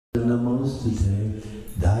Namostate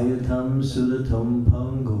Dayatam Sudatam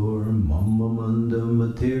Pangur Mamamandam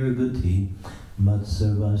Matirgati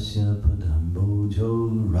Matsarvasya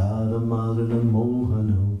Padambojo Radha Madana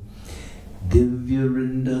Mohano Divya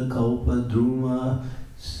Rinda Kalpa Druma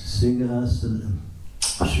Singhasana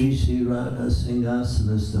Shri Shri Radha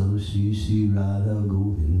Singhasana Sto Shri Shri Radha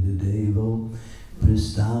Govinda Devo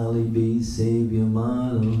Pristali Be Savya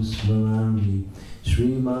Mano Smarami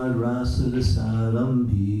Srimad Rasa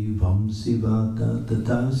Sarambi Vamsi Bhakta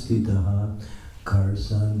Tatastitaha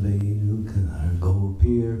Karsan Venu Kanar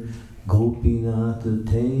Gopir Gopinatha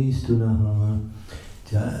Testunaha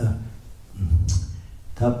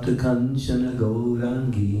Tapta Kanchana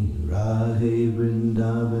Gaurangi Radhe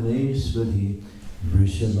Vrindavaneshwari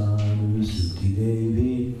Vrishabhanu Suti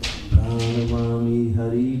Devi Pranamami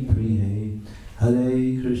Hari Priye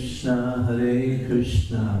Hare Krishna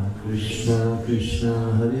Krishna Krishna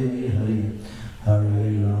Hare Hare Hare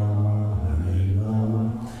Rama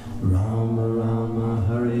Rama Rama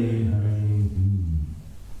Hare Hare.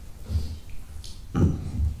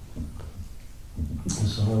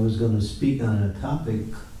 So I was going to speak on a topic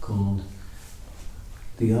called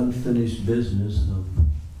the unfinished business of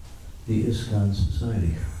the ISKCON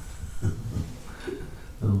Society. A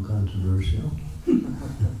little controversial.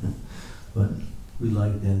 But we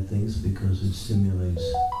like that things because it stimulates.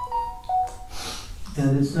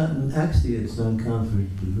 And it's not, actually it's not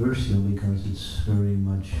controversial because it's very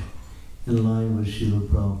much in line with Srila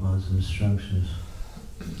Prabhupada's instructions.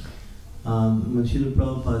 When Srila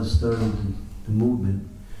Prabhupada started the movement,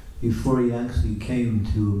 before he actually came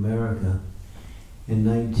to America, in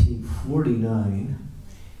 1949,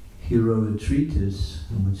 he wrote a treatise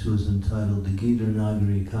which was entitled The Gita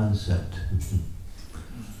Nagari Concept.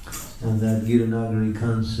 And that Gita Nagari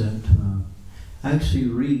concept actually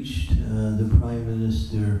reached the Prime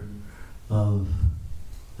Minister of,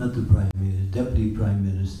 not the Prime Minister, Deputy Prime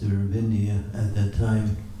Minister of India at that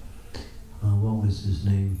time. What was his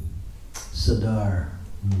name? Sardar,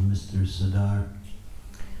 Mr. Sardar.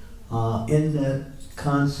 In that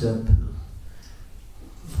concept,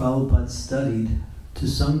 Prabhupada studied to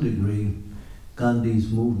some degree Gandhi's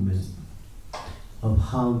movement of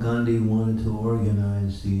how Gandhi wanted to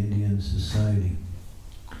organize the Indian society.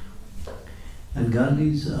 And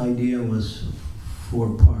Gandhi's idea was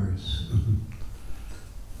 4 parts.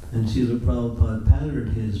 And Srila Prabhupada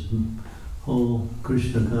patterned his whole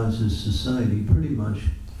Krishna conscious society pretty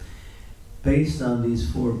much based on these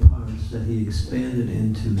 4 parts that he expanded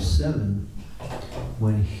into 7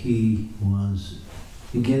 when he was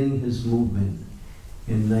beginning his movement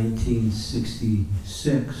in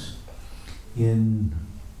 1966 in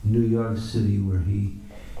New York City, where he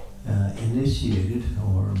initiated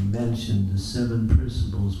or mentioned the 7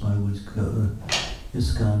 principles by which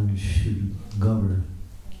ISKCON should govern.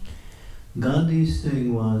 Gandhi's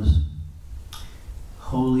thing was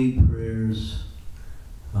holy prayers,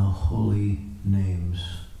 holy names,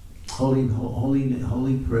 holy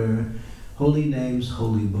prayer, holy names,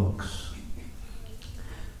 holy books.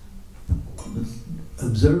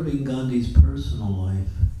 Observing Gandhi's personal life,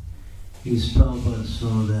 Prabhupada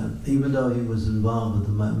saw that even though he was involved with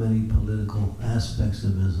the many political aspects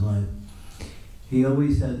of his life, he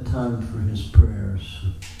always had time for his prayers.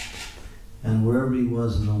 And wherever he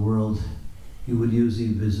was in the world, he would usually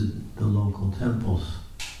visit the local temples.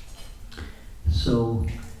 So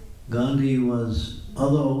Gandhi was,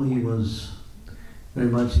 although he was very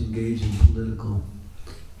much engaged in political,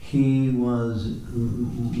 he was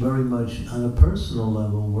very much on a personal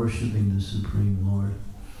level worshiping the Supreme Lord.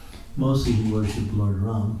 Mostly he worshipped Lord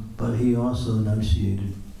Ram, but he also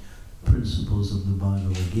enunciated principles of the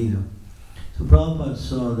Bhagavad Gita. So Prabhupada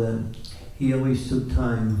saw that he always took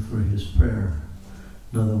time for his prayer.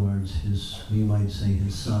 In other words, you might say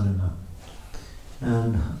his sadhana.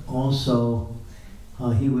 And also,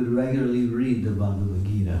 he would regularly read the Bhagavad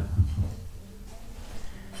Gita.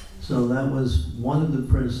 So that was one of the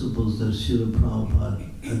principles that Srila Prabhupada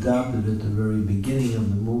adopted at the very beginning of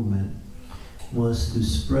the movement, was to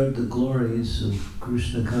spread the glories of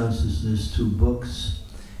Krishna consciousness through books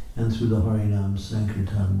and through the Harinam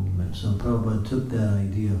Sankirtan movement. So Prabhupada took that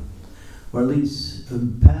idea, or at least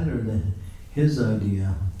patterned his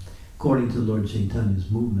idea, according to Lord Chaitanya's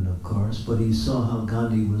movement, of course, but he saw how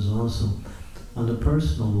Gandhi was also, on a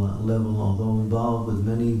personal level, although involved with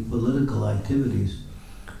many political activities,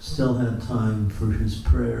 still had time for his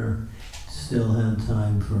prayer, still had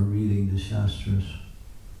time for reading the Shastras.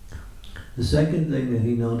 The second thing that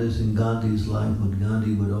he noticed in Gandhi's life was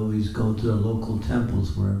Gandhi would always go to the local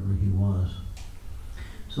temples wherever he was.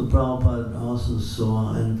 So Prabhupada also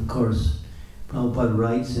saw, and of course, Prabhupada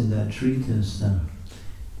writes in that treatise that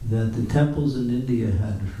that the temples in India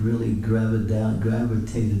had really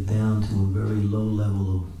gravitated down to a very low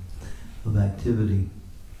level of activity.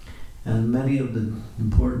 And many of the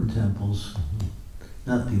important temples,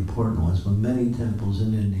 not the important ones, but many temples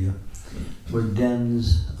in India were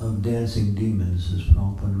dens of dancing demons, as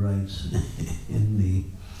Prabhupada writes in the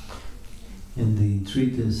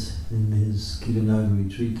treatise, in his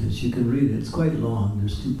Gitanagari treatise. You can read it. It's quite long.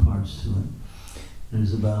 There's 2 parts to it.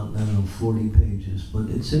 There's about, 40 pages. But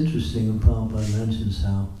it's interesting, and Prabhupada mentions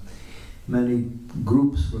how many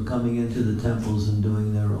groups were coming into the temples and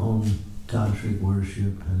doing their own tantric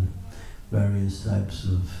worship and various types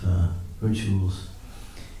of rituals.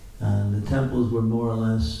 And the temples were more or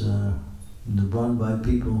less run by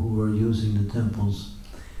people who were using the temples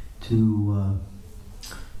to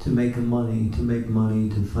make money,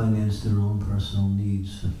 to finance their own personal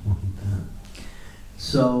needs and like that.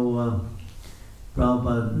 So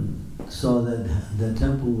Prabhupada saw that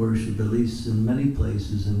temple worship, at least in many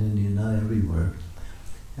places in India, not everywhere,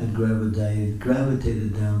 had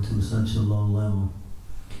gravitated down to such a low level.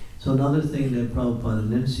 So another thing that Prabhupada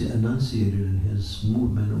enunciated in his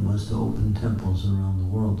movement was to open temples around the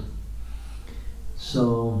world.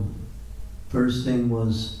 So first thing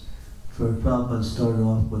was, for Prabhupada started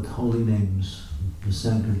off with holy names, the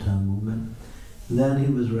Sankirtan movement. Then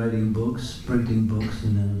he was writing books, printing books,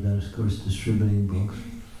 and then of course distributing books.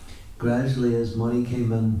 Gradually, as money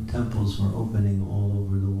came in, temples were opening all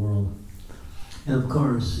over the world. And of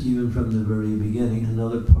course, even from the very beginning,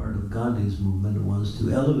 another part of Gandhi's movement was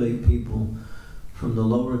to elevate people from the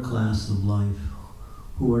lower class of life,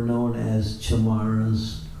 who were known as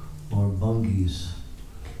chamaras or bungis.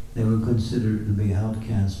 They were considered to be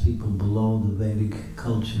outcasts, people below the Vedic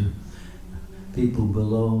culture, people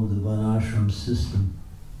below the Varnashram system.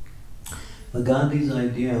 But Gandhi's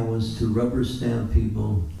idea was to rubber stamp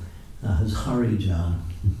people as Harijan.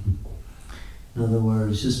 In other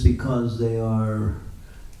words, just because they are,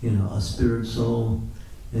 a spirit soul,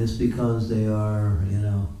 it's because they are,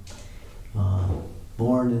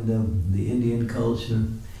 born in the Indian culture,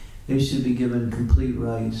 they should be given complete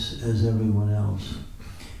rights as everyone else.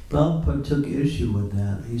 Prabhupada took issue with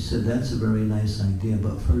that. He said, that's a very nice idea,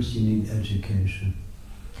 but first you need education.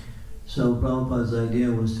 So Prabhupada's idea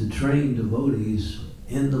was to train devotees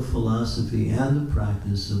in the philosophy and the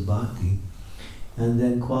practice of bhakti, and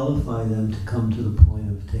then qualify them to come to the point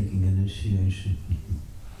of taking initiation.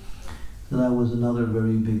 So that was another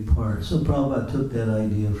very big part. So Prabhupada took that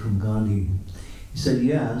idea from Gandhi. He said,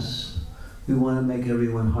 yes, we want to make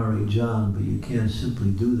everyone Harijan, but you can't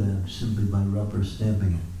simply do that simply by rubber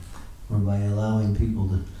stamping it, or by allowing people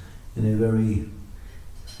to, in a very,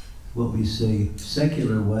 what we say,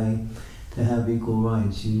 secular way, to have equal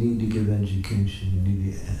rights. You need to give education. You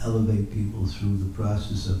need to elevate people through the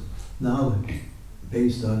process of knowledge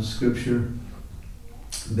based on scripture,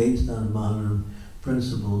 based on modern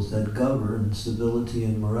principles that govern civility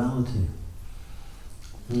and morality.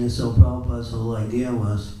 And so Prabhupada's whole idea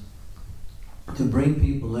was to bring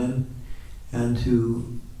people in and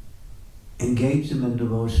to engage them in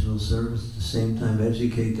devotional service, at the same time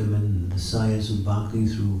educate them in the science of bhakti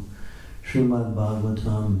through Srimad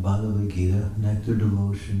Bhagavatam, Bhagavad Gita, Nectar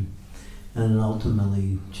Devotion, and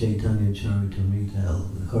ultimately Chaitanya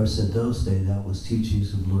Charitamrita. Of course, at those days, that was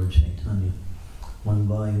teachings of Lord Chaitanya, 1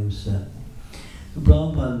 volume set. So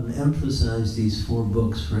Prabhupada emphasized these 4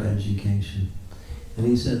 books for education. And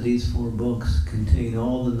he said these 4 books contain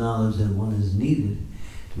all the knowledge that one is needed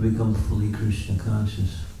to become fully Krishna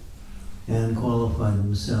conscious and qualify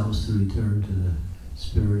themselves to return to the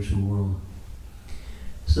spiritual world.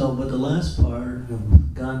 So, but the last part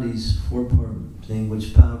of Gandhi's 4-part thing,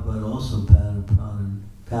 which Prabhupada also patterned,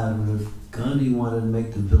 Gandhi wanted to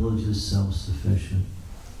make the villages self-sufficient.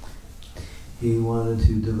 He wanted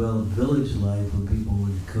to develop village life where people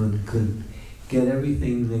could get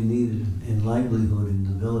everything they needed in livelihood in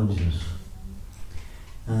the villages.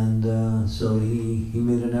 And so he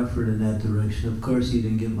made an effort in that direction. Of course, he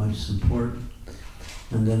didn't get much support.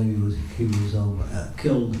 And then he was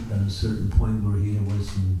killed at a certain point where he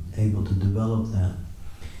wasn't able to develop that.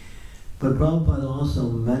 But Prabhupada also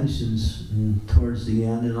mentions towards the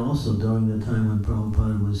end, and also during the time when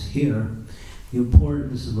Prabhupada was here, the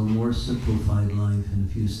importance of a more simplified life. And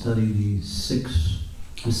if you study the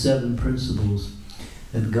 7 principles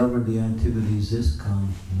that govern the activities ISKCON,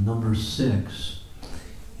 number 6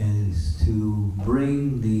 is to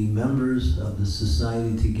bring the members of the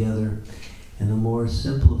society together in a more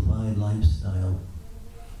simplified lifestyle.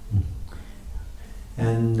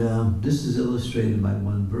 And this is illustrated by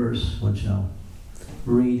one verse, which I'll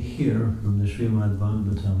read here from the Srimad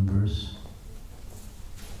Bhagavatam verse.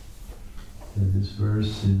 And this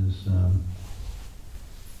verse is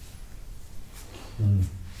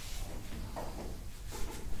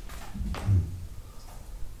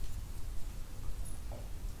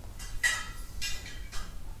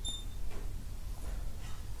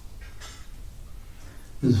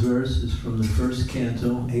this verse is from the first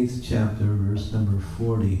canto, 8th chapter, verse number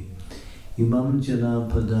 40. Imam jana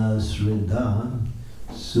pada srida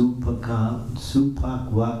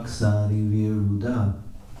supakvaksari viruda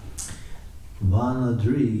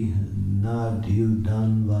vanadri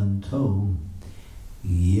nadyudanvanto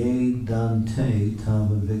ye dante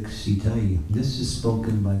tavaviksitai. This is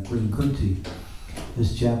spoken by Queen Kunti.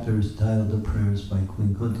 This chapter is titled The Prayers by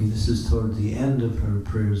Queen Kunti. This is toward the end of her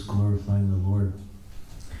prayers glorifying the Lord.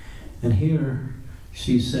 And here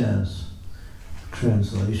she says,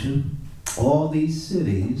 translation, all these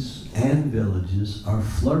cities and villages are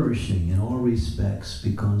flourishing in all respects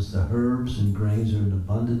because the herbs and grains are in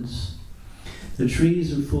abundance. The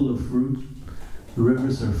trees are full of fruit, the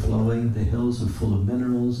rivers are flowing, the hills are full of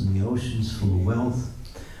minerals, and the oceans full of wealth.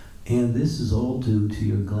 And this is all due to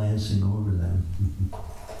your glancing over them.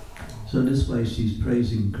 So in this way she's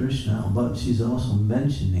praising Krishna, but she's also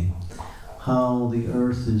mentioning how the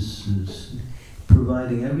earth is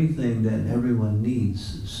providing everything that everyone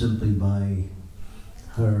needs simply by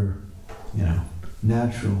her,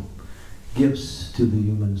 natural gifts to the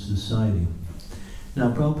human society.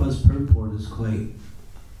 Now, Prabhupada's purport is quite,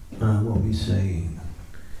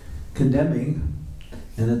 condemning,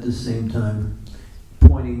 and at the same time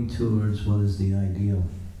pointing towards what is the ideal.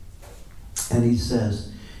 And he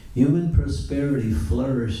says, human prosperity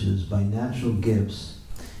flourishes by natural gifts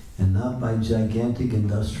and not by gigantic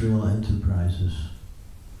industrial enterprises.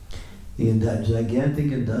 The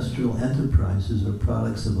gigantic industrial enterprises are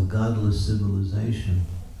products of a godless civilization,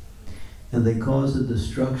 and they cause the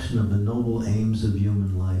destruction of the noble aims of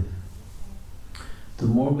human life. The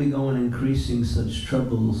more we go on increasing such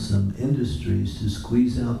troublesome industries to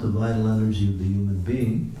squeeze out the vital energy of the human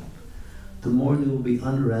being, the more there will be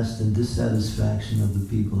unrest and dissatisfaction of the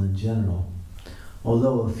people in general,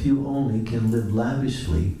 although a few only can live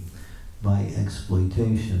lavishly by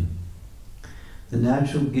exploitation. The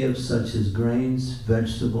natural gifts such as grains,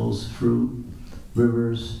 vegetables, fruit,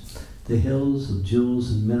 rivers, the hills of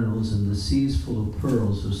jewels and minerals, and the seas full of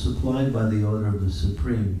pearls are supplied by the order of the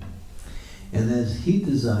Supreme. And as he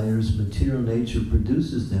desires, material nature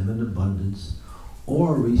produces them in abundance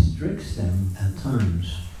or restricts them at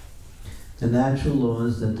times. The natural law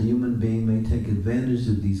is that the human being may take advantage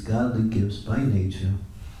of these godly gifts by nature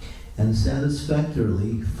and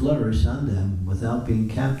satisfactorily flourish on them without being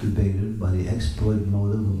captivated by the exploit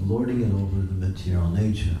motive of lording it over the material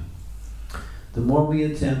nature. The more we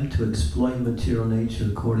attempt to exploit material nature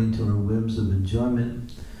according to our whims of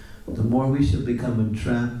enjoyment, the more we shall become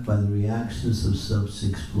entrapped by the reactions of such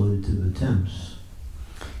exploitative attempts.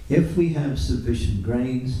 If we have sufficient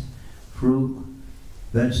grains, fruit,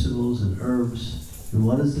 vegetables, and herbs, then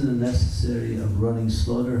what is the necessity of running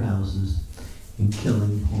slaughterhouses and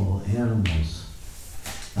killing poor animals?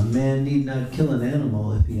 A man need not kill an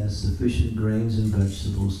animal if he has sufficient grains and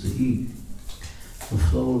vegetables to eat. The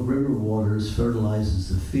flow of river waters fertilizes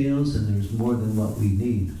the fields, and there's more than what we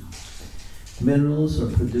need. Minerals are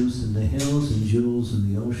produced in the hills and jewels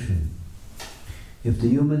in the ocean. If the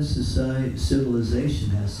human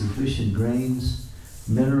civilization has sufficient grains,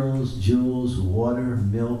 minerals, jewels, water,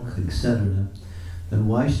 milk, etc., then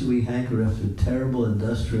why should we hanker after terrible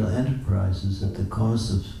industrial enterprises at the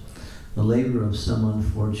cost of the labor of some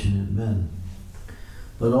unfortunate men?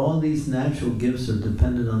 But all these natural gifts are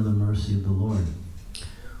dependent on the mercy of the Lord.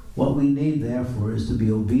 What we need, therefore, is to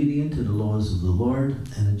be obedient to the laws of the Lord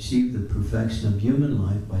and achieve the perfection of human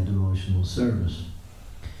life by devotional service.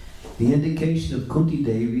 The indication of Kunti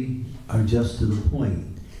Devi are just to the point.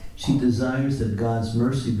 She desires that God's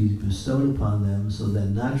mercy be bestowed upon them so that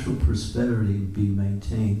natural prosperity be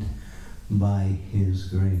maintained by His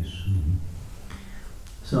grace.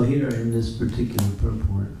 So here in this particular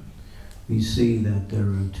purport, we see that there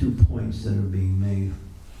are 2 points that are being made.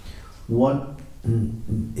 What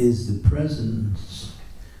is the present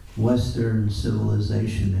Western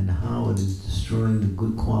civilization and how it is destroying the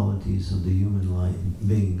good qualities of the human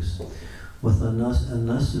beings with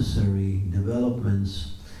unnecessary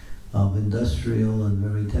developments of industrial and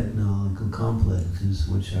very technological complexes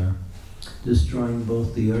which are destroying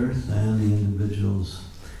both the earth and the individuals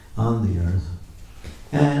on the earth,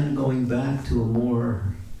 and going back to a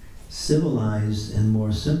more civilized and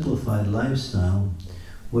more simplified lifestyle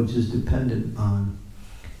which is dependent on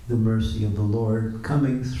the mercy of the Lord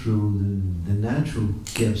coming through the natural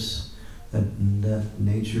gifts that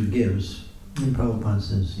nature gives. And Prabhupada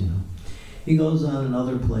says, He goes on in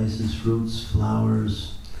other places, fruits,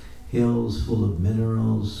 flowers, hills full of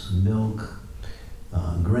minerals, milk,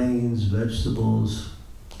 grains, vegetables,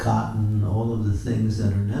 cotton, all of the things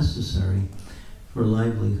that are necessary for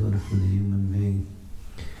livelihood for the human being.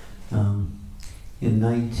 In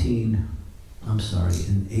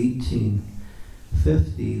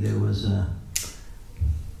 1850, there was a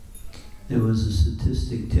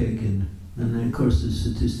statistic taken, and of course the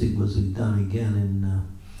statistic was done again in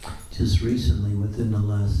just recently, within the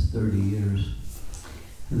last 30 years,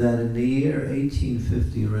 that in the year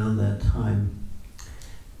 1850, around that time,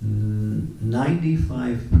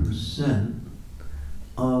 95%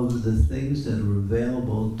 of the things that were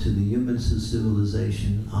available to the humans of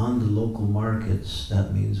civilization on the local markets,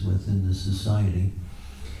 that means within the society,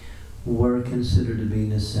 were considered to be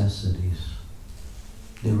necessities.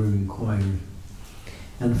 They were required.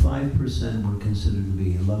 And 5% were considered to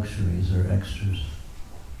be luxuries or extras.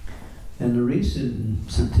 And the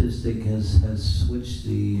recent statistic has switched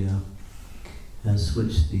the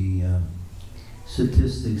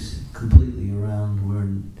statistics completely around, where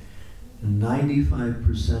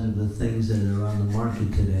 95% of the things that are on the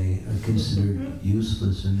market today are considered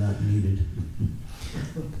useless and not needed.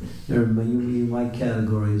 You might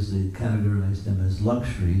categorize them as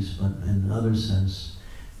luxuries, but in another sense,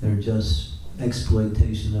 they're just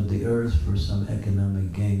exploitation of the earth for some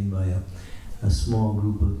economic gain by a small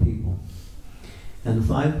group of people. And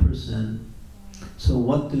 5%. So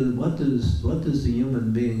what does the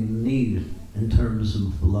human being need in terms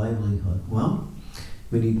of livelihood? Well,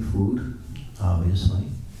 we need food,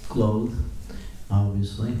 obviously, clothes,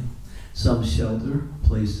 obviously, some shelter,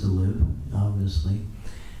 place to live, obviously,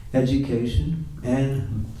 education,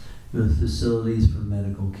 and facilities for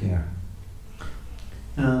medical care.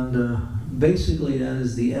 And basically that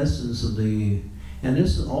is the essence of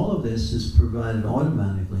all of this is provided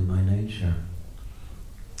automatically by nature.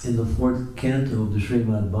 In the 4th canto of the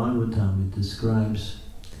Srimad Bhagavatam, it describes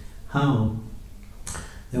how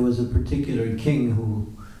there was a particular king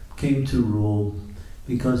who came to rule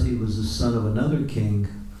because he was the son of another king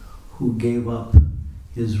who gave up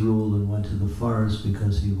his rule and went to the forest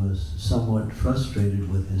because he was somewhat frustrated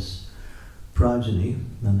with his progeny,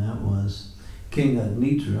 and that was King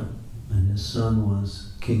Agnitra, and his son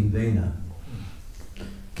was King Vena.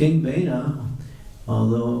 King Vena,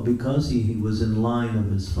 because he was in line of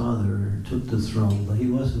his father, took the throne, but he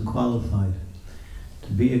wasn't qualified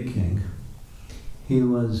to be a king. He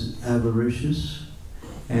was avaricious,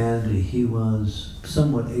 and he was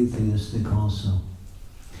somewhat atheistic also.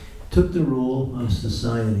 Took the rule of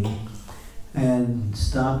society and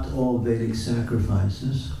stopped all Vedic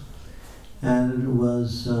sacrifices, and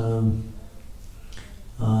was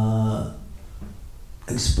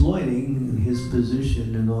exploiting his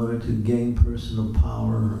position in order to gain personal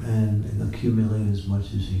power and accumulate as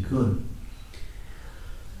much as he could.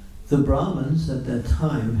 The Brahmins at that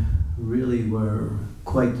time really were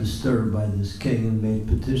quite disturbed by this king and made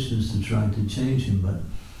petitions to try to change him, but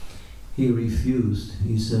he refused.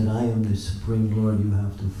 He said, "I am the Supreme Lord, you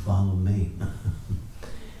have to follow me."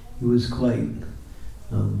 He was quite,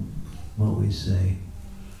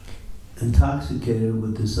 intoxicated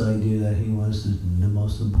with this idea that he was the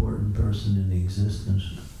most important person in existence.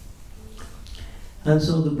 And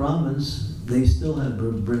so the Brahmins, they still had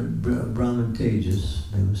Brahman Tejas.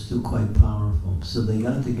 They were still quite powerful. So they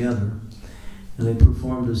got together and they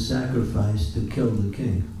performed a sacrifice to kill the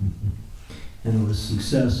king. And it was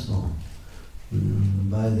successful.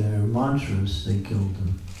 By their mantras, they killed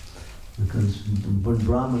him. Because when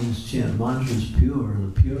Brahmins chant mantras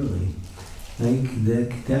purely,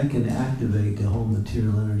 that can activate the whole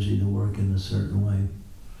material energy to work in a certain way.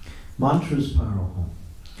 Mantra is powerful.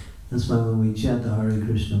 That's why when we chant the Hare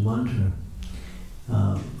Krishna mantra,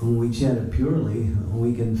 when we chant it purely,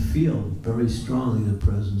 we can feel very strongly the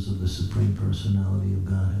presence of the Supreme Personality of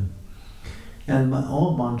Godhead. And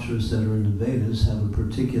all mantras that are in the Vedas have a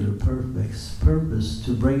particular purpose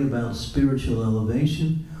to bring about spiritual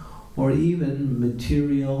elevation or even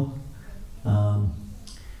material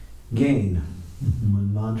gain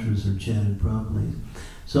when mantras are chanted properly.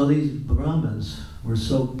 So these Brahmins were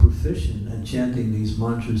so proficient at chanting these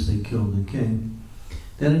mantras they killed the king.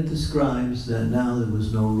 Then it describes that now there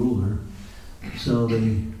was no ruler. So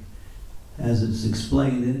they, as it's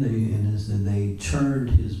explained they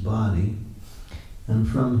churned his body, and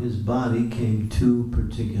from his body came two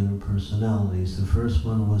particular personalities. The first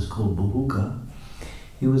one was called Bahuka.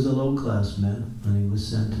 He was a low-class man, and he was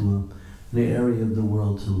sent to an area of the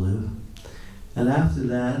world to live. And after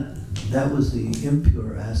that, that was the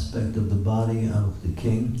impure aspect of the body of the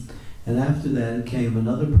king. And after that came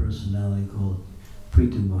another personality called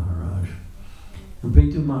Prithu Maharaj. And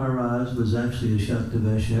Prithu Maharaj was actually a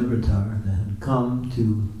Shaktivesh avatar that had come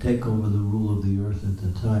to take over the rule of the earth at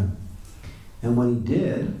the time. And when he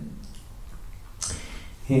did,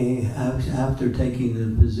 after taking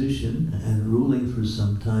the position and ruling for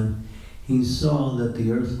some time, he saw that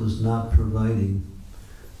the earth was not providing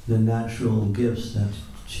the natural gifts that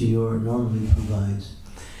she normally provides.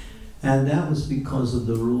 And that was because of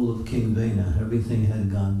the rule of King Vena. Everything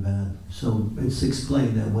had gone bad. So it's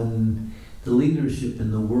explained that when the leadership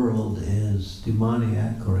in the world is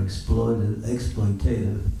demoniac or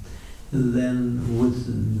exploitative,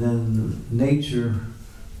 then nature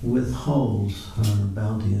withholds her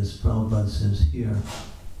bounty, as Prabhupada says here.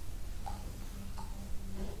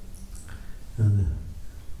 And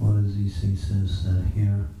what does he say? He says that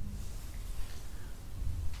here.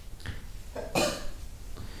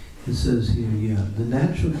 It says here, yeah, the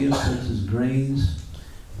natural gifts such as grains,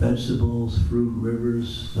 vegetables, fruit,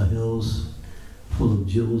 rivers, the hills full of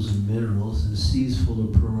jewels and minerals, and seas full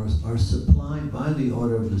of pearls are supplied by the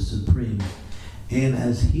order of the Supreme. And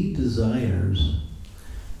as he desires,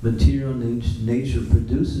 material nature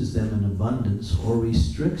produces them in abundance or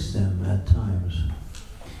restricts them at times.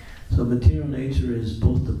 So material nature is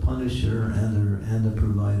both the punisher and the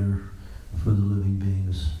provider for the living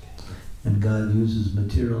beings. And God uses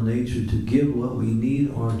material nature to give what we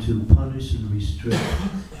need or to punish and restrict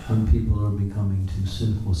when people are becoming too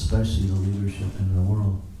sinful, especially the leadership in the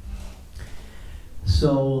world.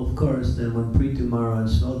 So, of course, then when Prithu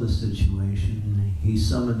Maharaj saw the situation, he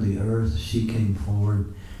summoned the earth, she came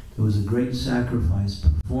forward, there was a great sacrifice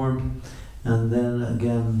performed, and then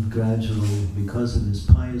again, gradually, because of his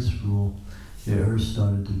pious rule, the earth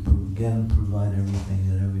started to again provide everything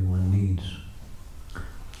that everyone needs.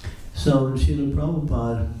 So Srila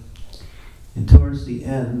Prabhupada, and towards the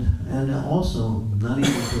end, and also not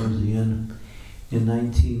even towards the end, in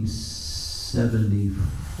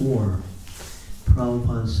 1974,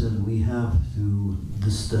 Prabhupada said we have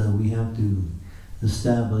to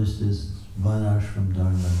establish this Varnashram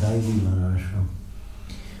Dharma, Daivi Varnashram,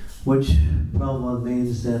 which Prabhupada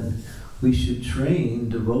means that we should train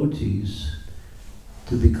devotees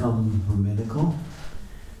to become brahminical.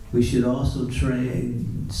 We should also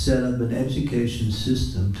set up an education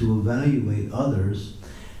system to evaluate others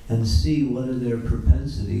and see what are their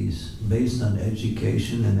propensities based on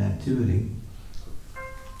education and activity.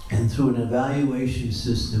 And through an evaluation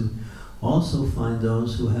system, also find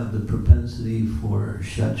those who have the propensity for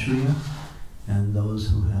Kshatriya and those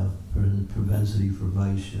who have the propensity for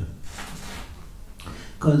Vaishya.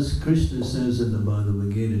 Because Krishna says in the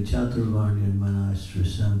Bhagavad Gita, Chaturvarnya Manastra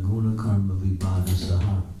Guna Karma Vibhava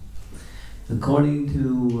Saha. According to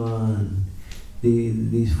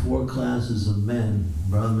these four classes of men,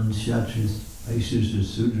 Brahmins, Kshatriyas, Vaishyas, or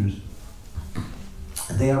Sudras,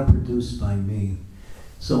 they are produced by me.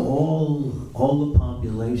 So all the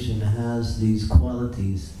population has these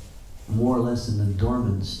qualities more or less in the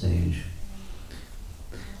dormant stage.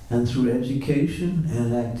 And through education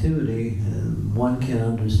and activity, one can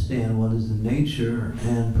understand what is the nature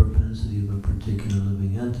and propensity of a particular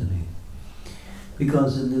living entity.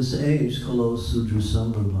 Because in this age, Kalo Sudra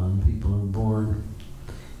Sambhavan, people are born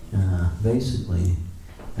basically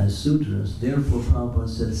as Sudras. Therefore, Prabhupada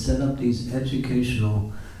said, set up these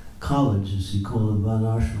educational colleges, he called it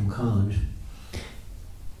Varnashram College.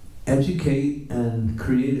 Educate and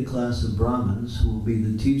create a class of Brahmins who will be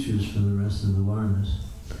the teachers for the rest of the Varnas.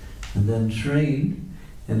 And then train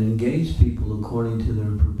and engage people according to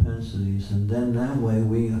their propensities. And then that way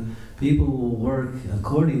people will work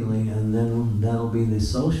accordingly, and then that'll be the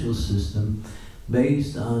social system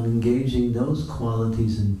based on engaging those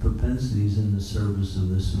qualities and propensities in the service of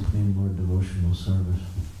the Supreme Lord devotional service.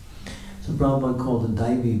 So Prabhupada called it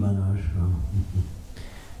Daivi Varnashram,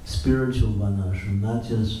 spiritual Varnashram, not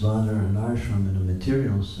just Varna and Ashram in a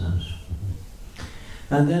material sense.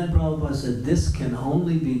 And then Prabhupada said this can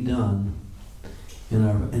only be done in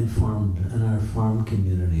our farm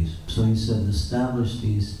communities. So he said establish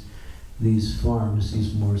these farms,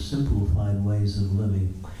 these more simplified ways of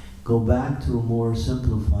living. Go back to a more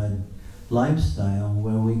simplified lifestyle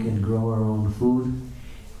where we can grow our own food,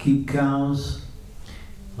 keep cows,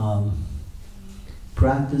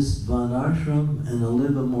 practice Varnashram, and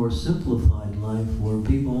live a more simplified life where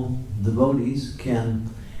people, devotees, can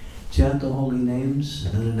chant the holy names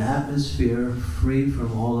in an atmosphere free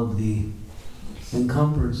from all of the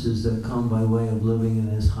encumbrances that come by way of living in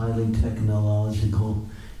this highly technological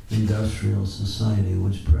industrial society,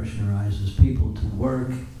 which pressurizes people to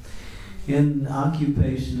work in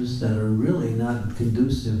occupations that are really not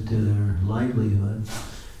conducive to their livelihood,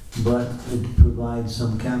 but it provides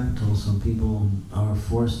some capital, so people are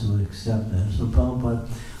forced to accept that. So Prabhupada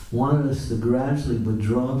wanted us to gradually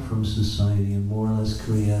withdraw from society and more or less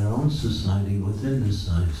create our own society within this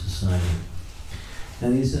society.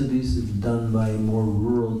 And he said this is done by a more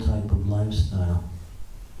rural type of lifestyle.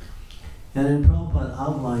 And then Prabhupada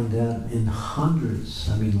outlined that in hundreds,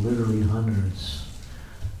 I mean literally hundreds.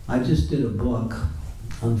 I just did a book,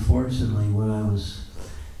 unfortunately, when I was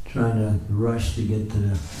trying to rush to get to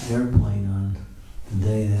the airplane on the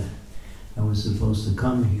day that I was supposed to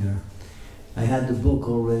come here. I had the book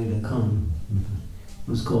all ready to come. It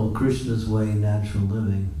was called Krishna's Way, Natural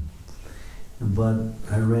Living. But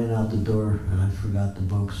I ran out the door and I forgot the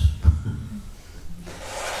books.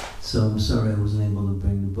 So I'm sorry I wasn't able to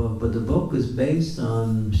bring the book. But the book is based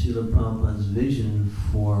on Srila Prabhupada's vision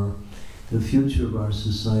for the future of our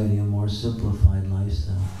society, a more simplified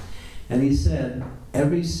lifestyle. And he said,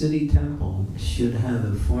 every city temple should have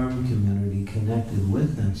a farm community connected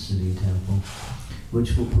with that city temple,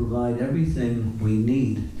 which will provide everything we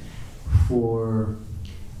need for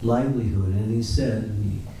livelihood. And he said,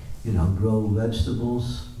 you know, grow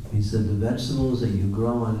vegetables. He said the vegetables that you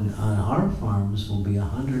grow on our farms will be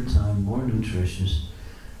 100 times more nutritious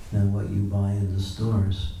than what you buy in the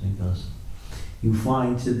stores, because you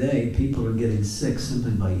find today people are getting sick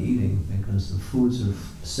simply by eating because the foods are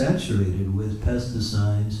saturated with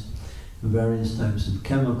pesticides and various types of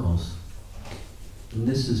chemicals. And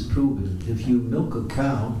this is proven. If you milk a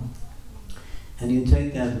cow and you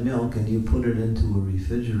take that milk and you put it into a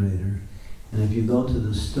refrigerator, and if you go to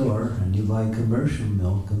the store and you buy commercial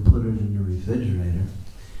milk and put it in the refrigerator,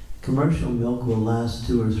 commercial milk will last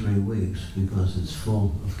 2 or 3 weeks because it's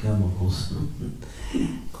full of chemicals.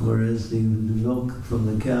 Whereas the milk from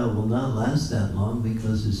the cow will not last that long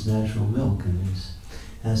because it's natural milk and it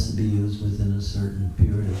has to be used within a certain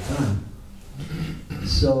period of time.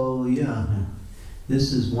 So yeah,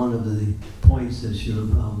 this is one of the points that Srila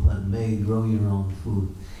Prabhupada made, grow your own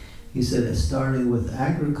food. He said that starting with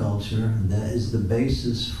agriculture, that is the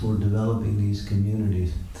basis for developing these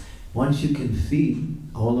communities. Once you can feed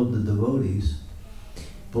all of the devotees,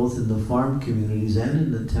 both in the farm communities and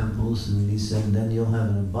in the temples, and he said then you'll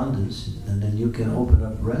have an abundance, and then you can open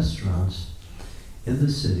up restaurants in the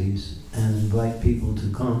cities and invite people to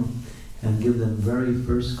come and give them very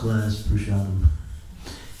first-class prasadam.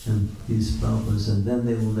 And these Prabhupada said then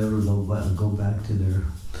they will never go back to their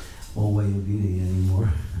old way of eating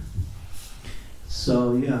anymore.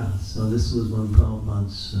 So yeah, so this was one of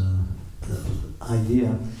Prabhupada's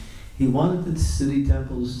idea. He wanted the city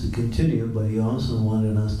temples to continue, but he also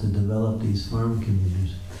wanted us to develop these farm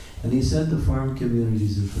communities. And he said the farm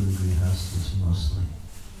communities are for the grihastas mostly.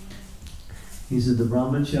 He said the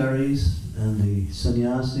brahmacharis and the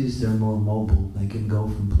sannyasis, they're more mobile. They can go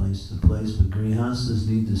from place to place, but grihastas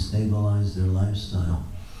need to stabilize their lifestyle.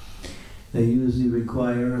 They usually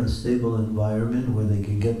require a stable environment where they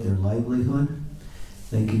can get their livelihood.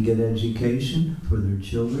 They can get education for their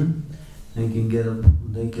children.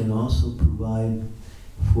 They can also provide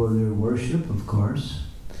for their worship, of course.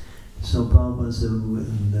 So Prabhupada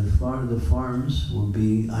said the farms will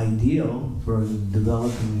be ideal for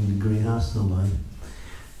developing the grihastha life.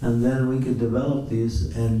 And then we could develop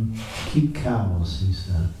these and keep cows, he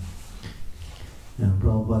said. And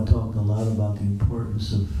Prabhupada talked a lot about the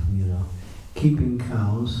importance of, keeping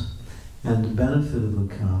cows and the benefit of a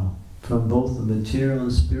cow. From both the material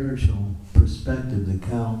and spiritual perspective, the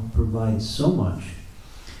cow provides so much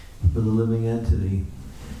for the living entity.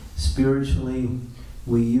 Spiritually,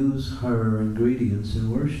 we use her ingredients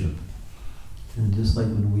in worship. And just like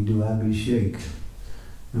when we do Abhishek,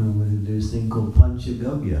 there's a thing called Pancha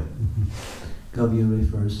Gavya. Gavya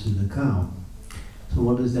refers to the cow. So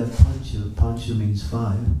what is that Pancha? Pancha means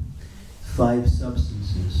 5. 5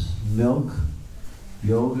 substances: milk,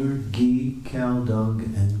 yogurt, ghee, cow dung,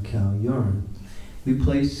 and cow urine. We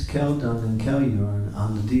place cow dung and cow urine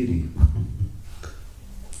on the deity.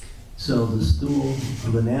 So the stool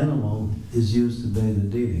of an animal is used to bathe the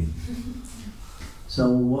deity. So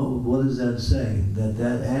what does that say?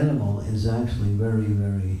 That animal is actually very,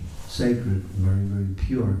 very sacred, very, very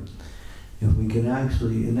pure. If we can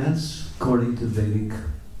actually, and that's according to Vedic,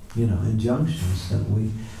 injunctions, that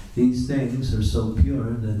these things are so pure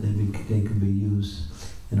that they can be used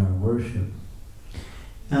in our worship.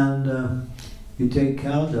 And you take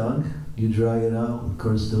cow dung, you dry it out. Of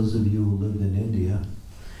course, those of you who lived in India,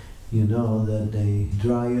 you know that they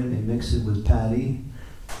dry it, they mix it with paddy,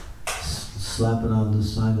 slap it on the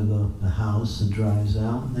side of the house, it dries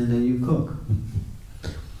out, and then you cook.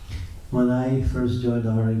 When I first joined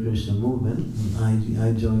the Hare Krishna movement,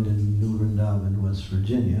 I joined in New Vrindavan, West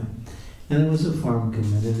Virginia, And it was a farm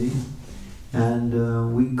community,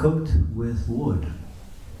 and we cooked with wood.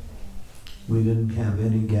 We didn't have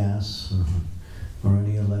any gas or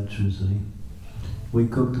any electricity. We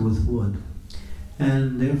cooked with wood.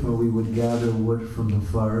 And therefore we would gather wood from the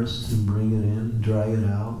forest and bring it in, dry it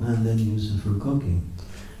out, and then use it for cooking.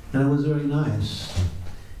 And it was very nice.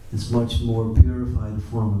 It's much more purified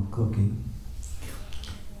form of cooking.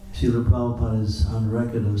 Srila Prabhupada is on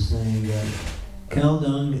record of saying that cow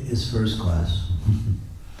dung is first class.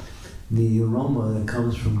 The aroma that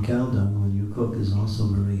comes from cow dung when you cook is also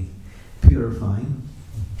very purifying.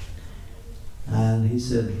 And he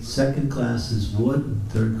said second class is wood,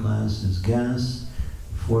 third class is gas,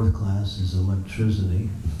 fourth class is electricity.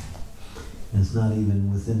 It's not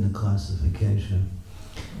even within the classification.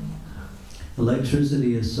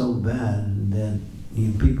 Electricity is so bad that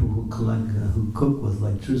people who cook with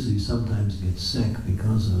electricity sometimes get sick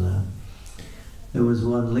because of that. There was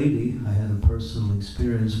one lady, I had a personal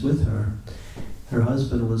experience with her. Her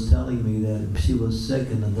husband was telling me that she was sick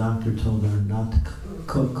and the doctor told her not to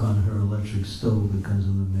cook on her electric stove because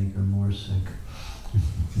it would make her more sick.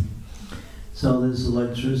 So this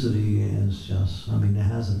electricity is just, it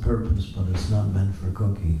has a purpose, but it's not meant for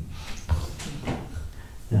cooking.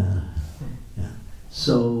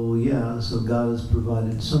 So God has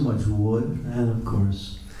provided so much wood, and of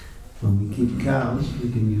course, when we keep cows, we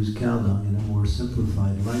can use cow dung in a more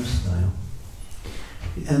simplified lifestyle.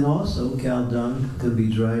 And also, cow dung can be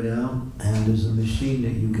dried out, and there's a machine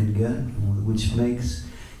that you can get which makes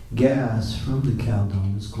gas from the cow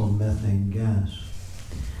dung. It's called methane gas.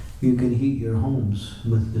 You can heat your homes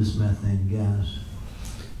with this methane gas.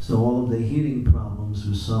 So all of the heating problems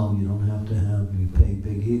are solved. You don't have to pay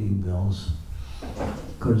big heating bills.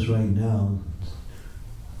 Of course, right now,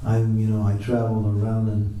 I travel around,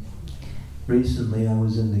 and recently I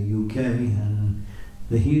was in the UK, and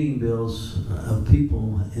the heating bills of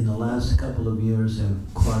people in the last couple of years have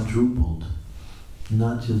quadrupled,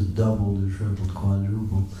 not just doubled or tripled,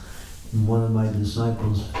 quadrupled. And one of my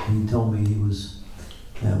disciples, he told me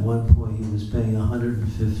at one point he was paying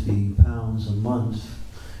 £150 a month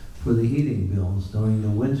for the heating bills during the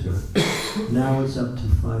winter. Now it's up to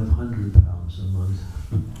 £500 a month.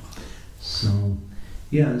 So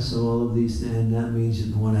all of these, and that means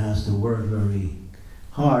that one has to work very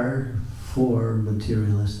hard for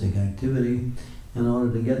materialistic activity in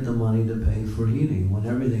order to get the money to pay for heating, when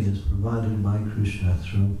everything is provided by Krishna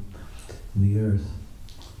through the earth.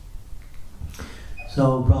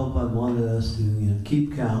 So Prabhupada wanted us to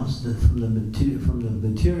keep cows. That from the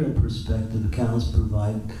material perspective, cows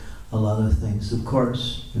provide a lot of things. Of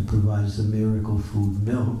course, it provides the miracle food,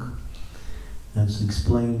 milk. That's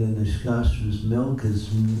explained in the Shastras. Milk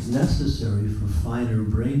is necessary for finer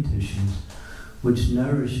brain tissues, which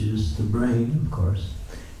nourishes the brain, of course.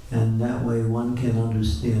 And that way one can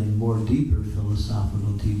understand more deeper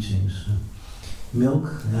philosophical teachings.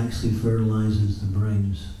 Milk actually fertilizes the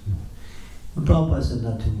brains. And Prabhupada said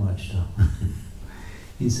not too much, though.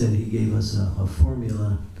 He said he gave us a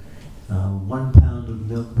formula, 1 pound of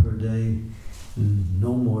milk per day,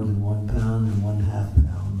 no more than 1 pound, and 1/2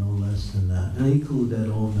 pound, no less than that. And he included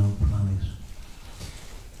all milk products.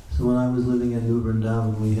 So when I was living in New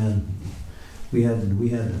Vrindavan, we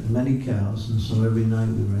had many cows, and so every night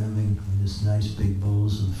we were having this nice big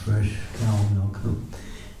bowls of fresh cow milk,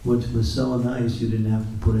 which was so nice you didn't have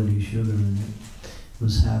to put any sugar in it. It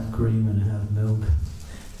was half cream and half milk,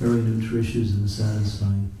 very nutritious and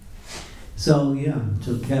satisfying. So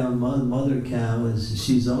mother cow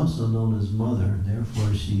she's also known as mother,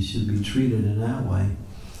 therefore she should be treated in that way.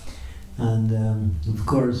 And of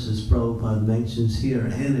course, as Prabhupada mentions here,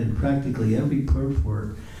 and in practically every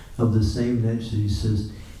purport of the same nature, he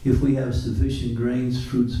says, if we have sufficient grains,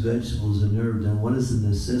 fruits, vegetables, and herbs, then what is the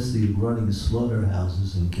necessity of running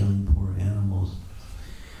slaughterhouses and killing poor animals?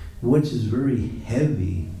 Which is very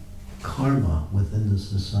heavy karma within the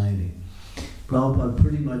society. Prabhupada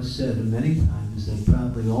pretty much said many times that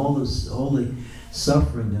probably all the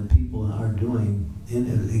suffering that people are doing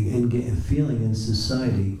feeling in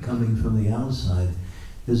society coming from the outside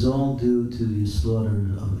is all due to the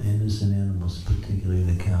slaughter of innocent animals, particularly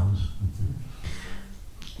the cows.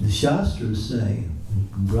 The Shastras say,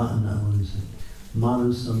 Manu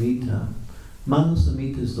Samhita. Manu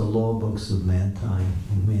Samhita is the law books of mankind.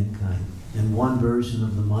 In one version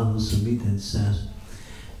of the Manu Samhita it says,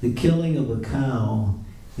 the killing of a cow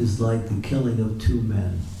is like the killing of 2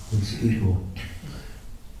 men. It's equal.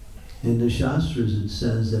 In the Shastras it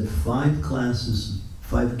says that 5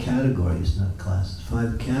 categories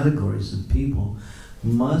of people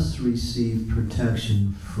must receive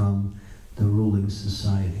protection from the ruling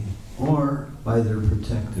society or by their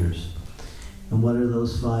protectors. And what are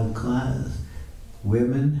those 5 classes?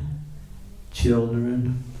 Women,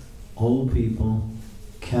 children, old people,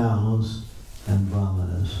 cows, and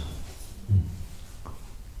brahmanas.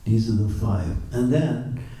 These are the 5. And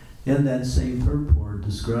then, in that same purport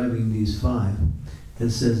describing these 5, it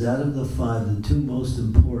says out of the 5, the 2 most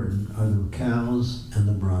important are the cows and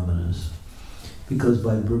the brahmanas. Because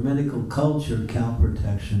by Brahminical culture, cow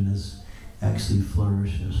protection is actually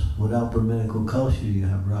flourishes. Without Brahminical culture, you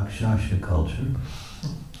have Rakshasa culture,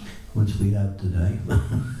 which we have today.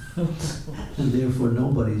 And therefore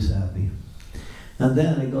nobody happy. And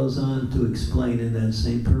then it goes on to explain in that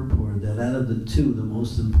same purport that out of the 2, the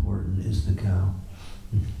most important is the cow.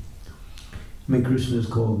 I mean, Krishna is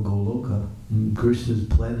called Goloka. Krishna's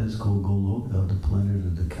planet is called Goloka, the planet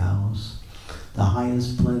of the cows. The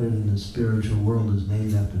highest planet in the spiritual world is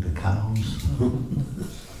named after the cows.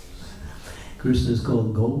 Krishna is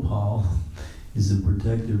called Gopal. He's the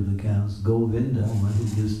protector of the cows. Govinda, one who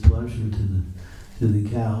gives pleasure to the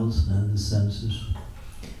cows and the senses.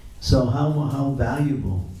 So how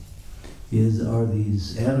valuable are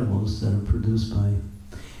these animals that are produced by?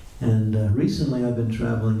 And recently I've been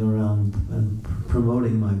traveling around and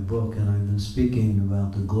promoting my book, and I've been speaking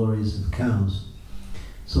about the glories of cows.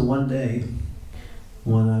 So one day,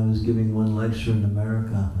 when I was giving one lecture in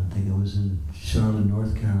America, I think it was in Charlotte,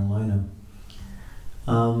 North Carolina,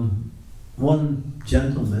 one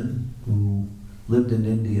gentleman who lived in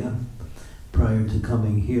India prior to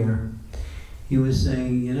coming here, he was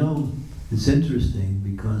saying, you know, it's interesting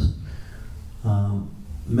because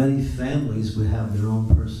many families would have their own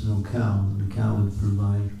personal cow. The cow would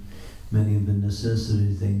provide many of the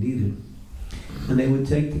necessities they needed. And they would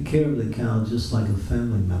take the care of the cow just like a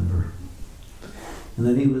family member. And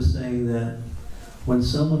then he was saying that when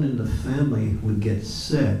someone in the family would get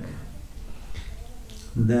sick,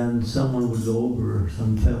 then someone would go over,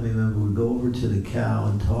 some family member would go over to the cow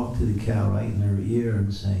and talk to the cow right in their ear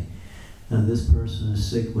and say, this person is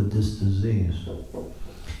sick with this disease.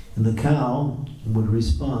 And the cow would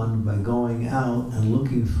respond by going out and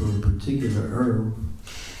looking for a particular herb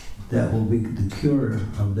that will be the cure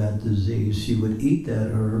of that disease. She would eat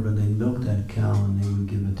that herb and they'd milk that cow and they would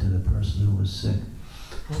give it to the person who was sick.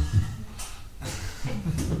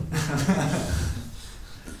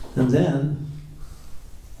 And then,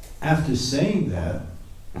 after saying that,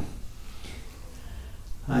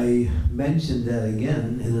 I mentioned that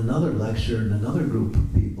again in another lecture in another group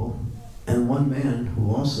of people, and one man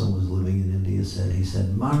who also was living in India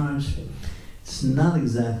said, Maharaj, it's not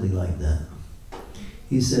exactly like that.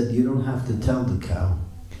 He said, you don't have to tell the cow.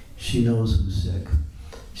 She knows who's sick.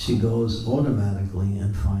 She goes automatically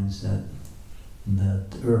and finds that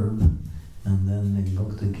herb, and then they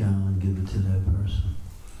milk the cow and give it to that person.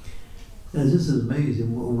 And this is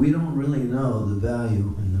amazing. We don't really know the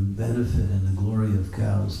value and the benefit and the glory of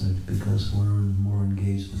cows because we're more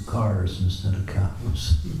engaged with cars instead of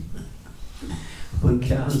cows. But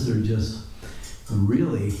cows are just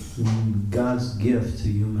really God's gift to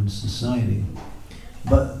human society.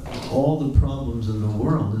 But all the problems in the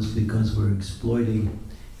world is because we're exploiting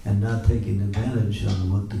and not taking advantage of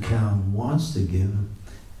what the cow wants to give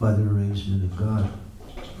by the arrangement of God.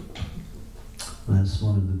 That's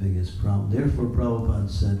one of the biggest problems. Therefore, Prabhupada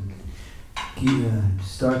said,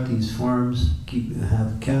 start these farms,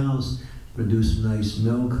 have cows, produce nice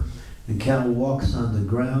milk. The cow walks on the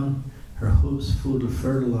ground, her hoofs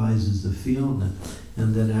fertilizes the field,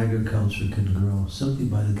 and then agriculture can grow simply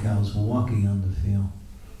by the cows walking on the field.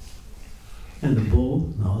 And the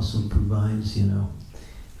bull also provides,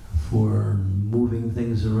 for moving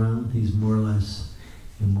things around. He's more like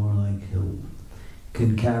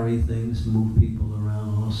can carry things, move people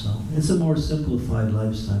around also. It's a more simplified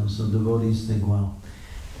lifestyle, so devotees think, well,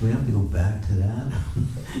 do we have to go back to that?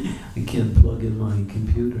 I can't plug in my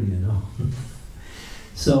computer,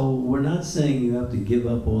 So we're not saying you have to give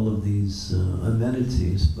up all of these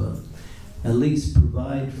amenities, but at least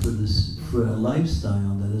provide for a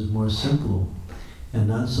lifestyle that is more simple and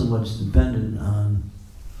not so much dependent on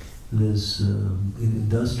this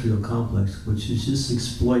industrial complex, which is just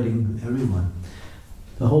exploiting everyone.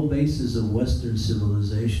 The whole basis of Western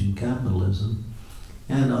civilization, capitalism,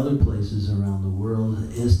 and other places around the world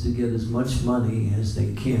is to get as much money as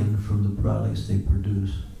they can from the products they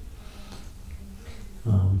produce.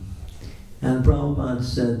 And Prabhupada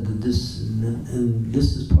said that and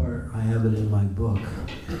this is part, I have it in my book.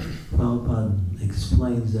 Prabhupada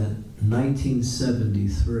explains that in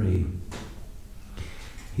 1973,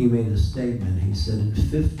 he made a statement. He said, in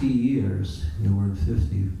 50 years, the word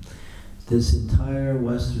 50, this entire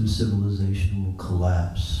Western civilization will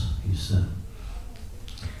collapse, he said.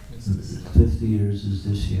 50 years is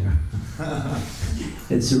this year.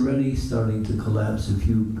 It's already starting to collapse. If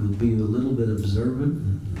you be a little bit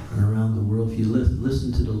observant around the world, if you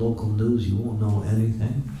listen to the local news, you won't know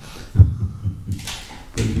anything.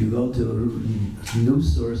 But if you go to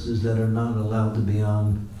news sources that are not allowed to be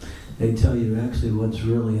on, they tell you actually what's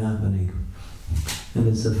really happening. And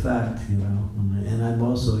it's a fact, you know. And I'm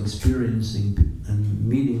also experiencing and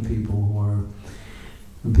meeting people who are,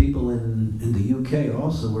 people in the UK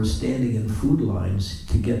also were standing in food lines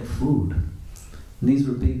to get food. And these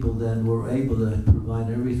were people that were able to provide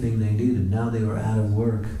everything they needed. Now they were out of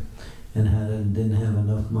work and didn't have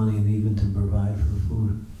enough money even to provide for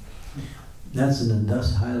food. That's an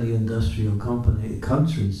highly industrial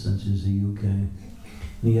country such as the UK.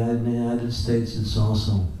 In the United States, it's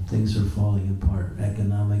also, things are falling apart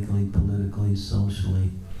economically, politically,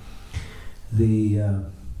 socially. The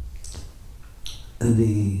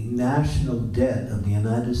national debt of the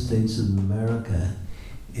United States of America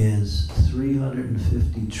is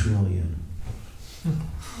 $350 trillion.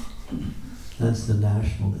 That's the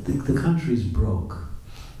national debt. The country's broke.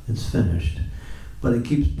 It's finished. But it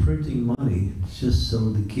keeps printing money just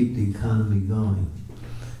so to keep the economy going.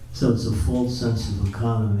 So it's a false sense of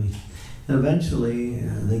economy. And eventually,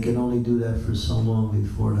 they can only do that for so long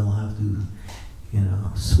before they'll have to, you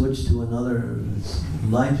know, switch to another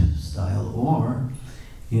lifestyle, or,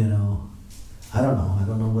 you know, I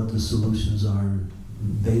don't know what the solutions are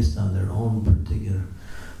based on their own particular.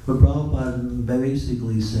 But Prabhupada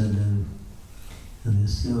basically said,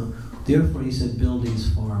 therefore he said, build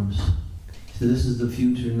these farms. He said, this is the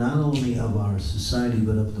future not only of our society,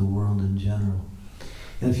 but of the world in general.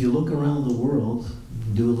 And if you look around the world,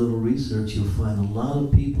 do a little research, you'll find a lot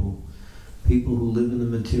of people who live in the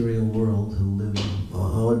material world, who live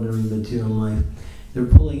an ordinary material life, they're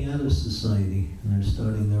pulling out of society and they're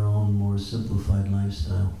starting their own more simplified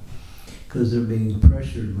lifestyle because they're being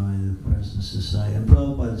pressured by the present society. And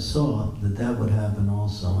Prabhupada saw that that would happen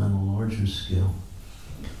also on a larger scale.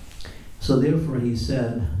 So therefore he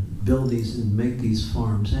said, build these and make these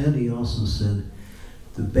farms. And he also said,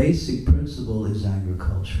 the basic principle is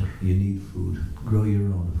agriculture. You need food. Grow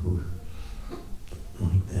your own food.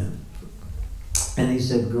 Like that. And he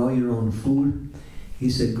said, grow your own food. He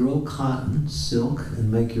said, grow cotton, silk,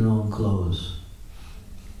 and make your own clothes.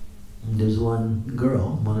 And there's one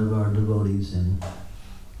girl, one of our devotees in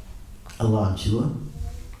Alachua,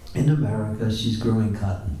 in America, she's growing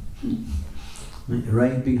cotton.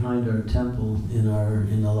 Right behind our temple in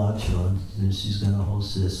Alachua, and she's got a whole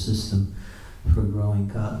system for growing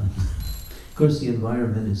cotton. Of course, the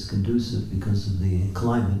environment is conducive because of the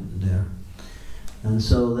climate there. And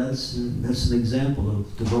so that's an example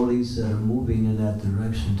of devotees that are moving in that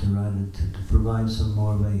direction to provide some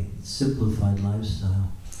more of a simplified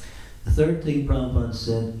lifestyle. The third thing Prabhupada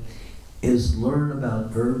said is learn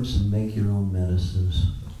about herbs and make your own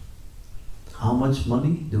medicines. How much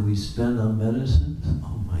money do we spend on medicines?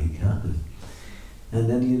 Oh my God. And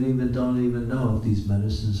then you don't even know if these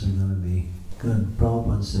medicines are going to be good.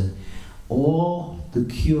 Prabhupada said, all the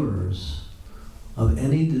cures of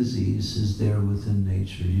any disease is there within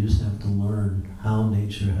nature. You just have to learn how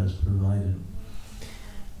nature has provided.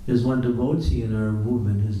 There's one devotee in our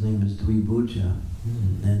movement, his name is Dvibuja,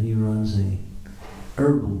 and he runs a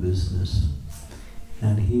herbal business.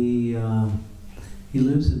 And he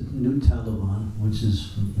lives in New Taliban, which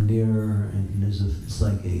is near, and it's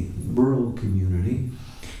like a rural community,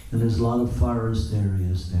 and there's a lot of forest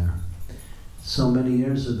areas there. So many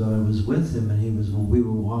years ago, I was with him, and we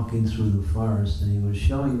were walking through the forest, and he was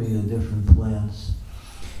showing me the different plants.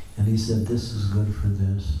 And he said, this is good for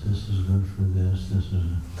this is good for this is...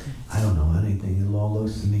 I don't know anything. It all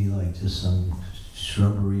looks to me like just some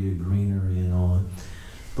shrubbery or greenery and all that.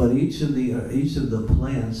 But each of the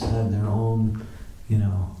plants have their own,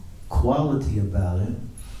 quality about it.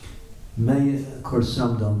 Many, of course,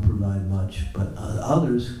 some don't provide much, but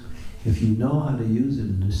others, if you know how to use it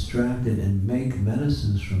and extract it and make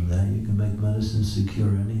medicines from that, you can make medicines to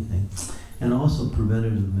cure anything, and also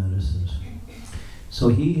preventative medicines. So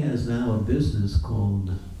he has now a business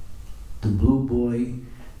called the Blue Boy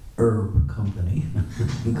Herb Company.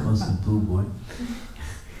 He calls it Blue Boy.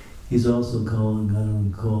 He's also what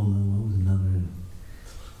was another,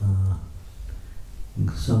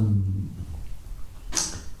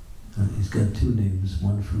 he's got two names,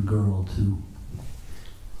 one for girl, too.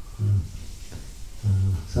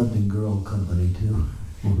 Something girl company too.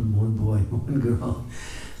 One boy, one girl.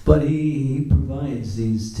 But he provides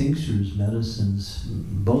these tinctures, medicines,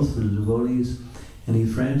 both for the devotees, and he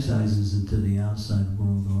franchises it to the outside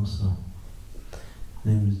world also.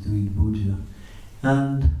 His name is Dvibuja.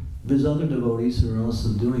 And there's other devotees who are also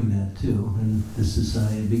doing that too in the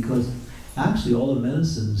society, because actually all the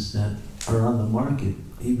medicines that are on the market,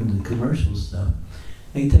 even the commercial stuff,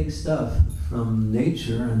 they take stuff from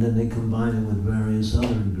nature and then they combine it with various other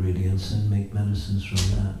ingredients and make medicines from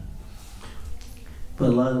that. But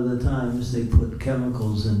a lot of the times they put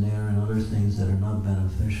chemicals in there and other things that are not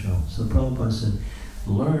beneficial. So Prabhupada said,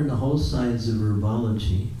 learn the whole science of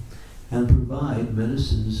herbology and provide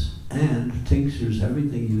medicines and tinctures,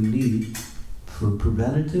 everything you need for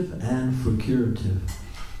preventative and for curative.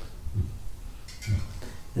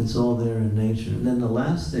 It's all there in nature. And then the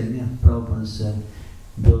last thing, Prabhupada said,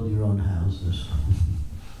 build your own houses.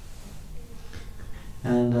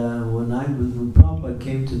 And when Prabhupada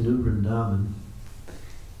came to New Vrindavan,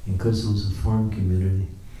 because it was a farm community,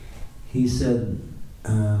 he said,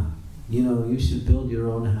 you should build your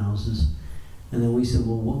own houses. And then we said,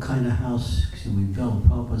 well, what kind of house should we build?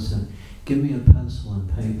 Prabhupada said, give me a pencil and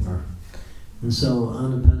paper. And so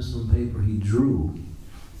on the pencil and paper, he drew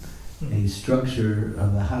a structure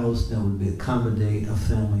of a house that would accommodate a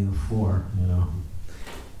family of 4,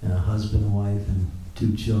 a husband, wife, and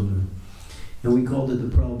 2 children. And we called it the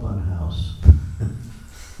Prabhupada house.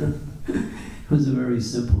 It was a very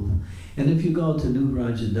simple. And if you go to New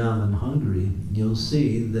Vrajadam in Hungary, you'll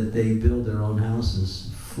see that they build their own houses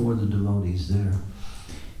for the devotees there.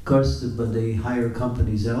 Of course, but they hire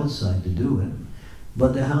companies outside to do it.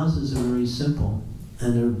 But the houses are very simple,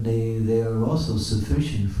 and they are also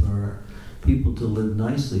sufficient for people to live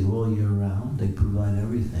nicely all year round. They provide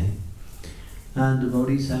everything. And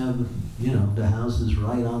devotees have, the houses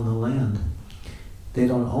right on the land. They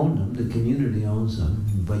don't own them, the community owns them,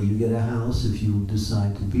 but you get a house if you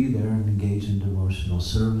decide to be there and engage in devotional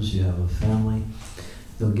service. You have a family.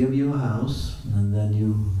 They'll give you a house, and then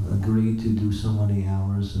you agree to do so many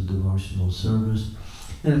hours of devotional service.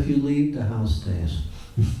 And if you leave, the house stays.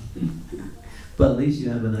 But at least you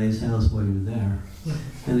have a nice house while you're there.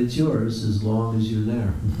 And it's yours as long as you're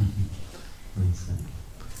there.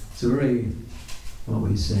 It's a very,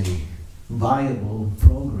 viable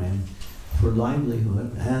program for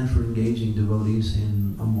livelihood and for engaging devotees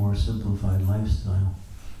in a more simplified lifestyle.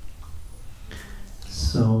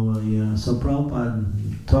 So Prabhupada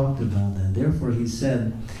talked about that. Therefore he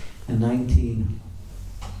said in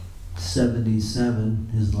 1977,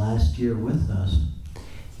 his last year with us,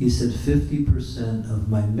 he said 50% of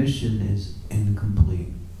my mission is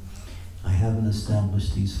incomplete. I haven't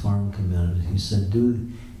established these farm communities. He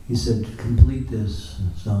said complete this.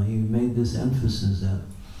 So he made this emphasis that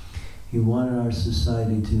he wanted our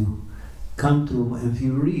society to come to him. If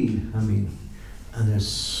you read, and there's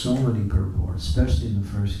so many purports, especially in the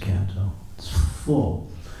first canto. It's full.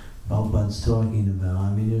 Prabhupada's talking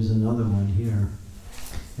about. There's another one here.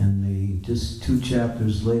 And just 2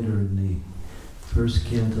 chapters later in the first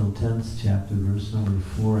canto, 10th chapter, verse number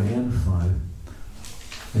 4 and 5,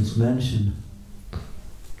 it's mentioned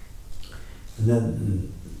that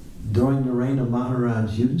during the reign of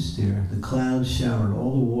Maharaja Yudhisthira, the clouds showered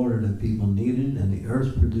all the water that people needed, and the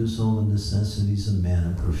earth produced all the necessities of man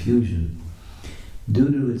in profusion.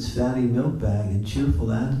 Due to its fatty milk bag and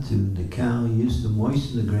cheerful attitude, the cow used to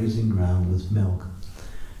moisten the grazing ground with milk.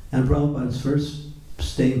 And Prabhupada's first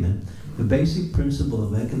statement, the basic principle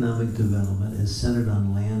of economic development is centered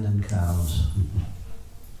on land and cows.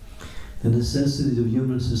 The necessities of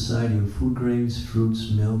human society are food grains,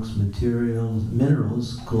 fruits, milks, materials,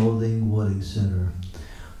 minerals, clothing, wood, etc.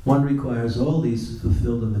 One requires all these to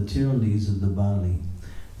fulfill the material needs of the body.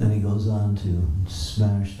 Then he goes on to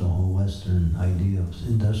smash the whole Western idea of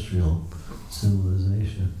industrial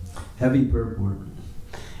civilization. Heavy purport.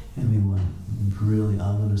 Heavy one. Really,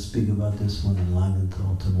 I'm going to speak about this one in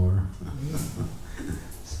Langenthal tomorrow.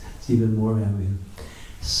 It's even more heavy.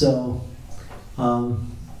 So,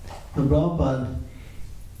 Prabhupada,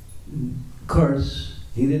 of course,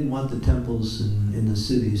 he didn't want the temples in the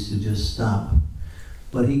cities to just stop,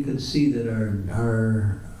 but he could see that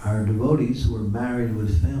our devotees who were married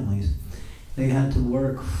with families, they had to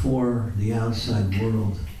work for the outside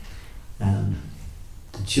world, and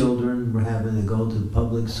the children were having to go to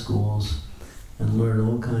public schools and learn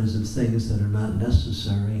all kinds of things that are not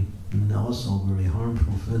necessary and also very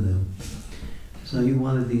harmful for them. So he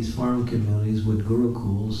wanted these farm communities with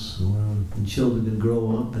gurukuls where the children could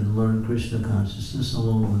grow up and learn Krishna consciousness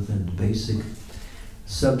along with the basic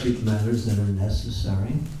subject matters that are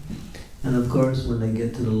necessary. And of course, when they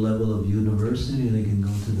get to the level of university, they can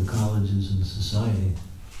go to the colleges and society.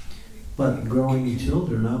 But growing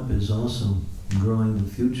children up is also growing the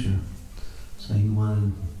future. So he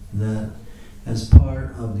wanted that as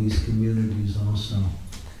part of these communities also,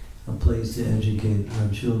 a place to educate our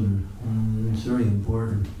children. It's very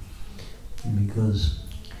important. because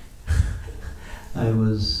I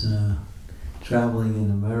was traveling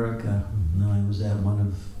in America, and I was at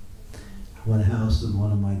one house of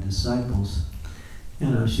one of my disciples. You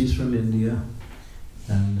know, she's from India,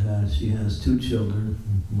 and she has 2 children,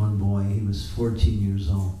 one boy. He was 14 years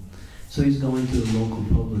old. So he's going to the local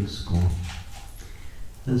public school.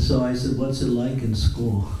 And so I said, "What's it like in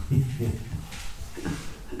school?"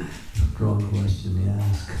 Wrong question to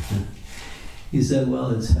ask. He said,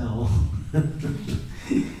 "Well, it's hell."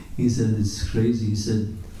 He said, "It's crazy." He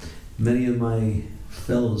said, "Many of my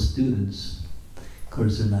fellow students, of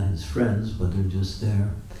course they're not his friends, but they're just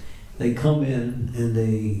there, they come in and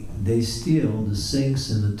they steal the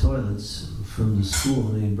sinks and the toilets from the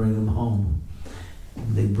school and they bring them home.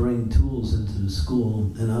 They bring tools into the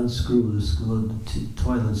school and unscrew the school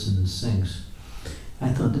toilets and the sinks." I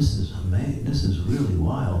thought, this is amazing. This is really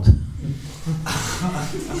wild.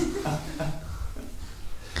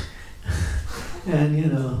 And you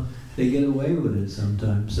know, they get away with it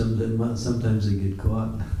sometimes. Sometimes they get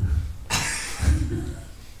caught.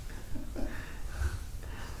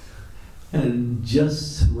 And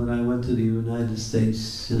just when I went to the United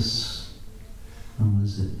States, when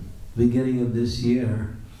was it? Beginning of this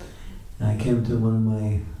year, I came to one of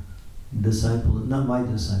my disciples, not my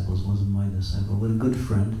disciples, wasn't my disciple, but a good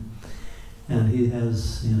friend. And he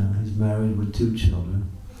has, you know, he's married with 2 children.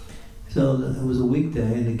 So it was a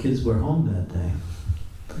weekday and the kids were home that day.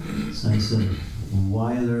 So I said,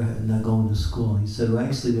 "Why are they not going to school?" He said, "Well,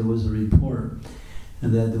 actually there was a report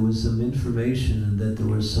and that there was some information and that there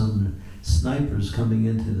were some snipers coming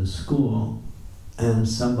into the school, and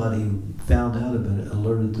somebody found out about it,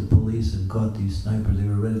 alerted the police and caught these snipers. They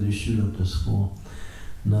were ready to shoot up the school."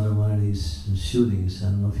 Another one of these shootings, I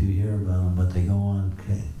don't know if you hear about them, but they go on.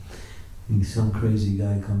 Okay. Some crazy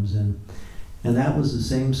guy comes in. And that was the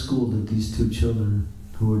same school that these 2 children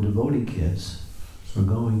who were devotee kids were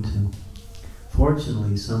going to.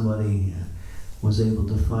 Fortunately, somebody was able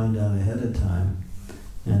to find out ahead of time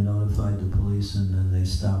and notified the police, and then they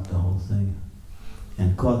stopped the whole thing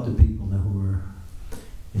and caught the people who were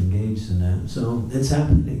engaged in that. So it's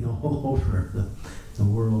happening all over the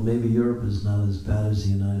world. Maybe Europe is not as bad as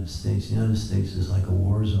the United States. The United States is like a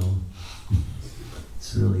war zone.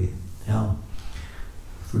 It's really hell,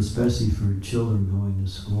 especially for children going to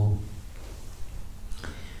school.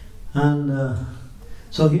 And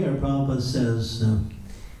so here Prabhupada says,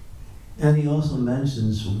 and he also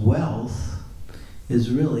mentions wealth is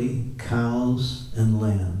really cows and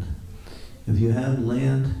land. If you have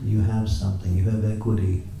land, you have something. You have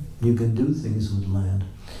equity. You can do things with land.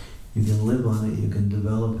 You can live on it. You can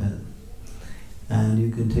develop it. And you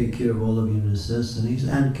can take care of all of your necessities.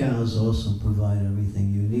 And cows also provide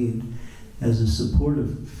everything you need as a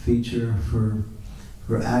supportive feature for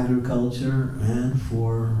agriculture and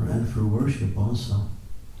for worship also.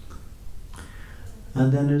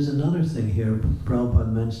 And then there's another thing here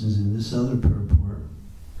Prabhupada mentions in this other purport.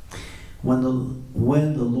 When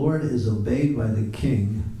the Lord is obeyed by the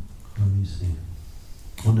king, let me see.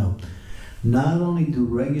 Oh no. Not only do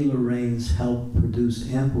regular rains help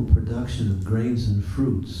produce ample production of grains and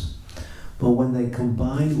fruits, but when they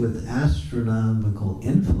combine with astronomical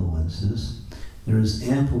influences, there is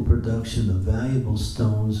ample production of valuable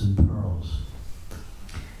stones and pearls.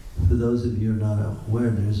 For those of you who are not aware,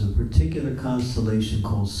 there's a particular constellation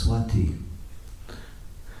called Swati.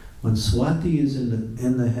 When Swati is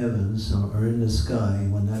in the heavens or in the sky,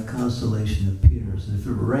 when that constellation appears, and if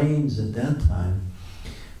it rains at that time,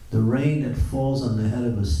 the rain that falls on the head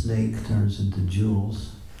of a snake turns into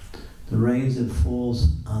jewels. The rain that falls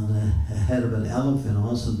on the head of an elephant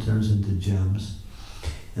also turns into gems.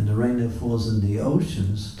 And the rain that falls in the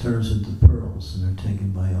oceans turns into pearls, and they're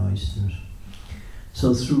taken by oysters.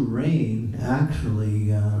 So through rain,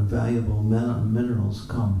 actually, valuable minerals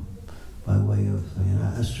come by way of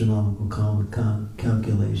astronomical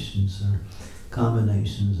calculations or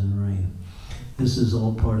combinations in rain. This is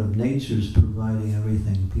all part of nature's providing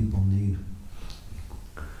everything people need.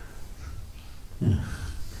 Yeah.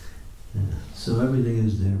 So everything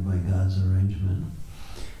is there by God's arrangement.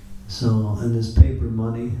 So, and this paper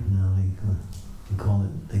money, they call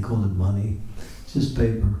it money. It's just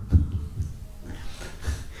paper.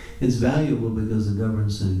 It's valuable because the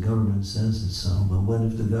government says it's so. But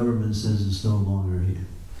if the government says it's no longer here?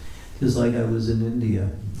 Just like I was in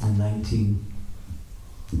India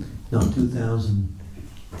in 2000,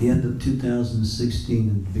 the end of 2016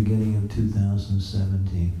 and the beginning of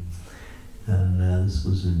 2017. And this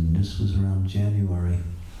was around January.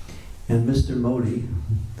 And Mr. Modi,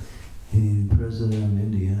 the President of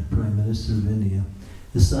India, Prime Minister of India,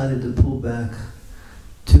 decided to pull back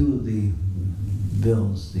 2 of the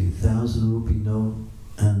bills, the 1,000 rupee note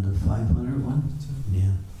and the 500 one.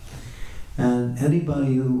 Yeah. And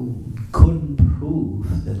anybody who couldn't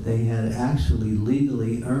prove that they had actually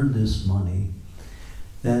legally earned this money,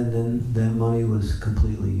 then that money was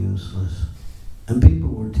completely useless. And people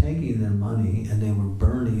were taking their money and they were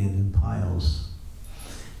burning it in piles.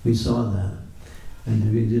 We saw that.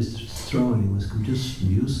 And we just throwing it was just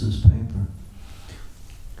useless paper.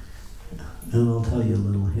 And I'll tell you a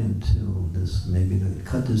little hint too. This maybe to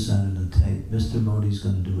cut this out of the tape. Mr. Modi's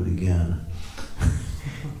going to do it again.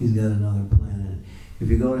 He's got another plan. If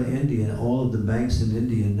you go to India, all of the banks in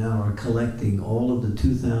India now are collecting all of the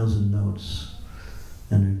 2,000 notes,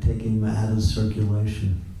 and they're taking them out of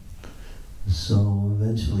circulation. So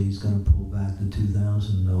eventually, he's going to pull back the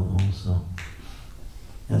 2,000 note also.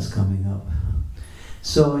 That's coming up.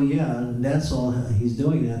 So yeah, that's all. He's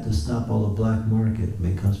doing that to stop all the black market,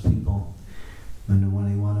 because people, when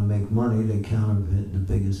they want to make money, they counterfeit the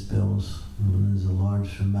biggest bills. And there's a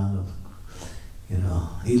large amount of,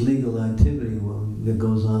 illegal activity that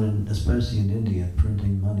goes on, especially in India,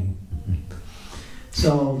 printing money.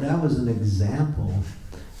 So that was an example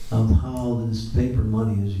of how this paper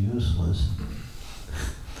money is useless.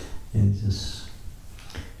 And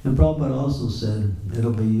Prabhupada also said,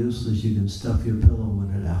 it'll be useless, you can stuff your pillow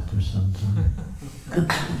with it after some time.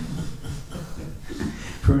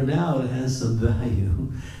 For now, it has some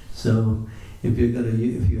value. So if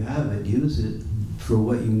you have it, use it for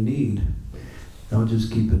what you need. Don't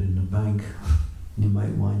just keep it in the bank. You might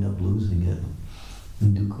wind up losing it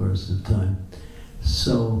in due course of time.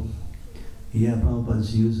 So, yeah,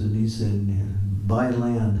 Prabhupada's using, he said, buy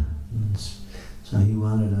land. So he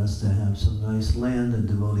wanted us to have some nice land that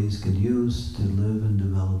devotees could use to live and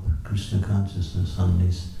develop Krishna consciousness on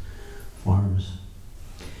these farms.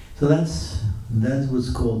 So that's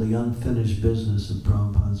what's called the unfinished business of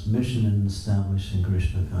Prabhupada's mission in establishing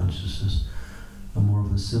Krishna consciousness, a more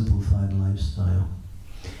of a simplified lifestyle.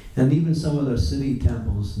 And even some of the city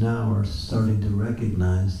temples now are starting to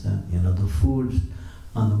recognize that, the food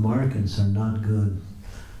on the markets are not good.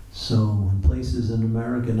 So in places in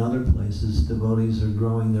America and other places, devotees are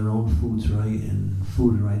growing their own food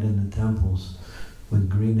right in the temples, with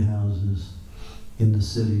greenhouses in the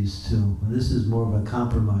cities too. This is more of a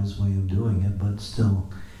compromised way of doing it, but still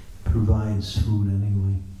provides food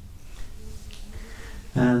anyway.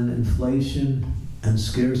 And inflation and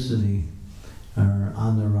scarcity are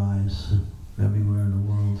on the rise everywhere in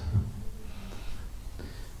the world.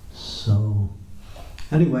 So,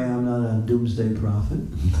 anyway, I'm not a doomsday prophet.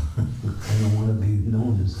 I don't want to be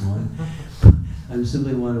known as one. I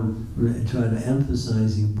simply want to try to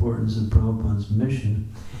emphasize the importance of Prabhupada's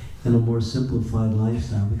mission in a more simplified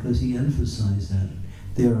lifestyle, because he emphasized that.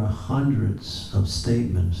 There are hundreds of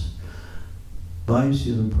statements by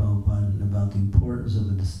Srila Prabhupada about the importance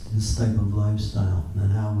of this type of lifestyle,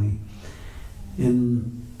 and how we,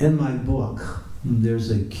 in my book,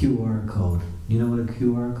 there's a QR code. You know what a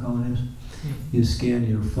QR code is? You scan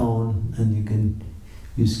your phone, and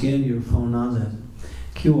you scan your phone on that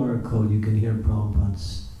QR code, you can hear Prabhupada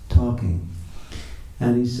talking.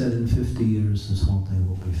 And he said in 50 years this whole thing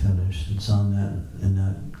will be finished. It's on in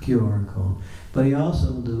that QR code. But he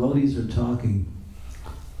also, the devotees are talking,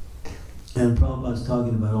 and Prabhupada's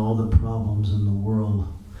talking about all the problems in the world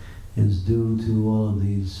is due to all of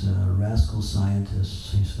these rascal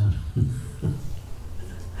scientists, he said.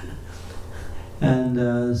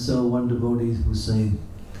 And so one devotee was saying,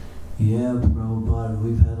 yeah, Prabhupada,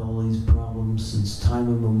 we've had all these problems since time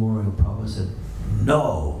immemorial. Prabhupada said,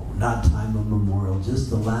 no, not time immemorial, just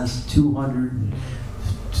the last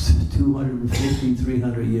 250,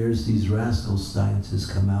 300 years, these rascal scientists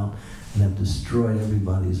come out and have destroyed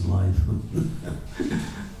everybody's life.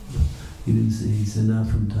 He didn't say, he said, not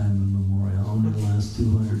from time immemorial, only the last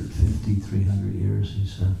 250, 300 years, he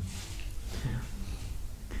said.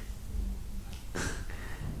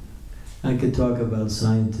 I could talk about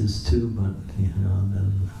scientists too, but,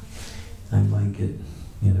 then I might get,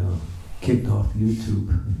 kicked off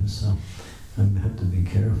YouTube, so I have to be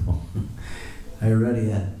careful. I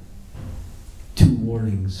already had 2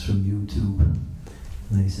 warnings from YouTube, and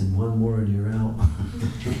they said, one more and you're out.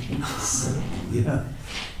 So, yeah,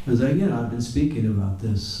 because I've been speaking about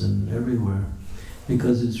this and everywhere,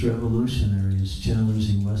 because it's revolutionary, it's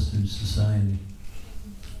challenging Western society.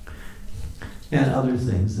 And other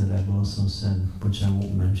things that I've also said, which I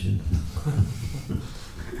won't mention.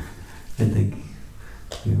 I think,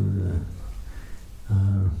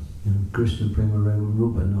 Krishna Prema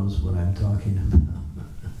Rupa knows what I'm talking about.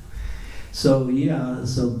 So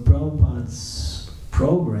Prabhupada's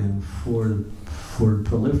program for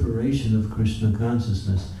proliferation of Krishna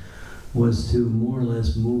consciousness was to more or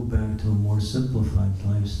less move back to a more simplified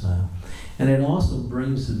lifestyle. And it also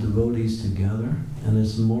brings the devotees together, and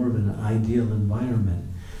it's more of an ideal environment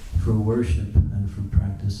for worship and for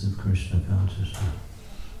practice of Krishna consciousness.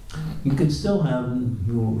 You can still have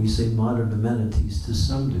what we say modern amenities to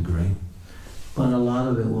some degree, but a lot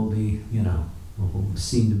of it will be, will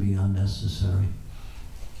seem to be unnecessary.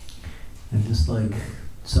 And just like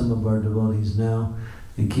some of our devotees now,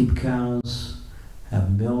 they keep cows,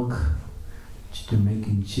 have milk, they're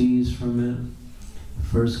making cheese from it,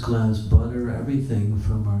 first class butter, everything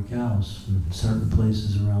from our cows in certain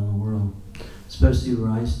places around the world. Especially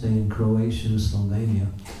where I stay in Croatia and Slovenia.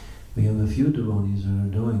 We have a few devotees that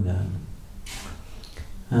are doing that.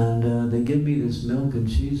 And they give me this milk and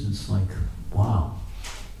cheese, it's like, wow.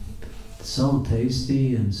 It's so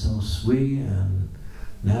tasty and so sweet and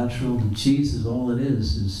natural. The cheese is all it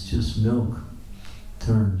is just milk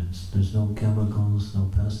turned. There's no chemicals, no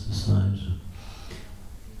pesticides.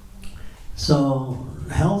 So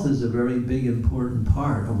health is a very big, important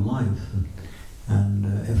part of life. And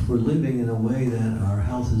if we're living in a way that our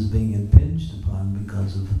health is being impinged upon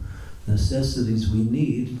because of necessities we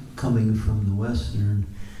need coming from the Western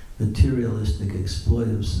materialistic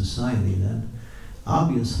exploitive society, then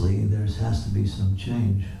obviously there has to be some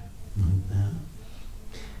change like that.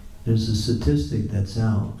 There's a statistic that's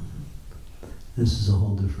out. This is a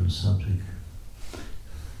whole different subject.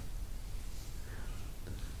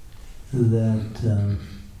 That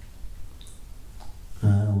I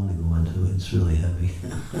don't want to go into it, it's really heavy.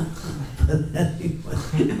 But anyway,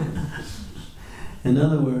 in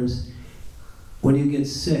other words, when you get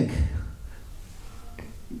sick,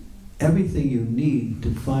 everything you need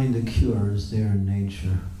to find a cure is there in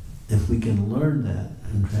nature. If we can learn that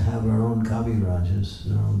and to have our own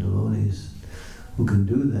Kavirajas, our own devotees who can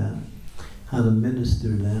do that, how to minister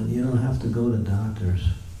that, you don't have to go to doctors.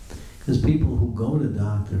 Because people who go to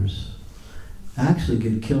doctors actually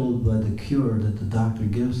get killed by the cure that the doctor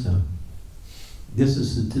gives them. This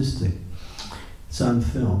is a statistic. It's on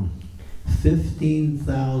film.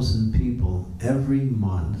 15,000 people every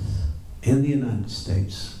month in the United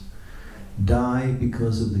States die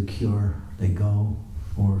because of the cure they go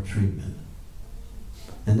for treatment.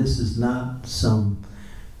 And this is not some,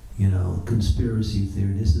 conspiracy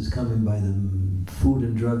theory. This is coming by the Food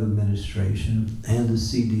and Drug Administration and the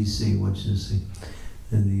CDC, which is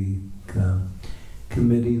the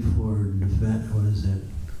Committee for Defense, what is it?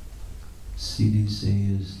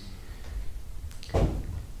 CDC is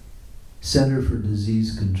Center for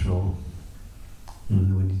Disease Control.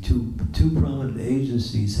 And when two prominent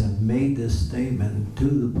agencies have made this statement to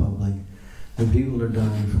the public that people are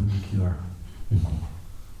dying from the cure.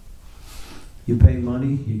 You pay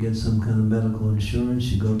money, you get some kind of medical insurance,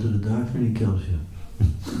 you go to the doctor and he kills you.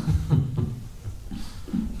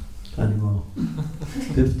 Well,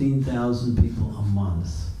 15,000 people a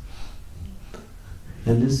month.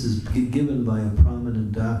 And this is given by a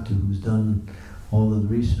prominent doctor who's done all the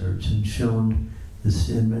research and shown this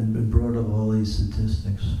and brought up all these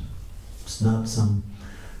statistics. It's not some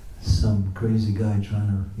crazy guy trying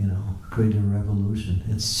to, create a revolution.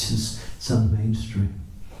 It's just some mainstream.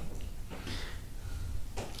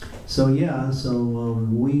 So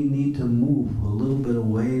we need to move a little bit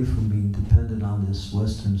away from being dependent on this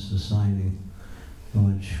Western society,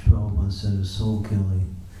 which Prabhupada said is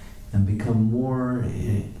soul-killing, and become more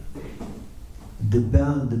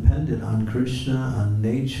dependent on Krishna, on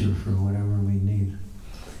nature for whatever we need,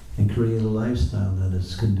 and create a lifestyle that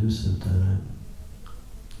is conducive to that.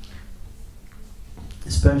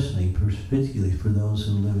 Particularly for those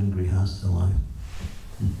who live in Grihastha life.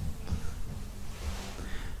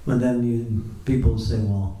 But then people say,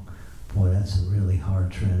 well, boy, that's a really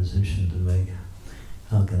hard transition to make.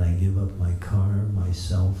 How can I give up my car, my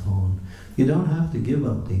cell phone? You don't have to give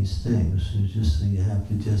up these things. You have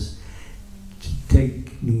to just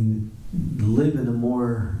live in a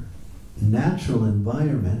more natural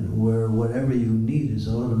environment where whatever you need is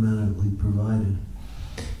automatically provided.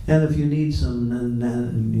 And if you need some,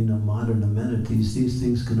 modern amenities, these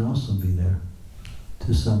things can also be there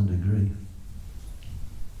to some degree.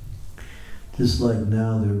 Just like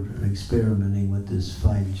now they're experimenting with this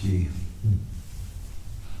 5G.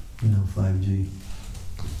 5G.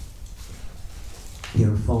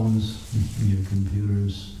 Your phones, your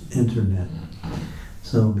computers, internet.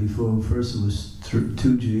 So before, first it was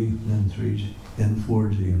 2G, then 3G, then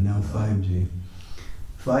 4G, and now 5G.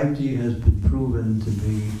 5G has been proven to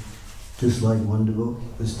be, just like one devotee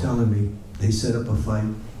was telling me, they set up a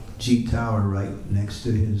 5G tower right next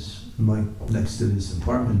to his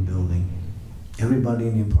apartment building. Everybody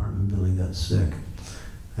in the apartment building got sick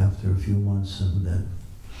after a few months of that.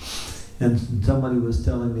 And somebody was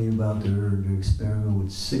telling me about their experiment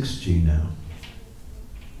with 6G now.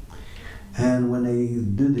 And when they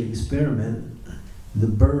do the experiment, the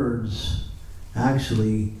birds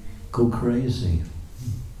actually go crazy.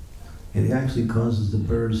 It actually causes the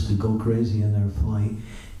birds to go crazy in their flight.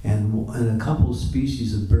 And a couple of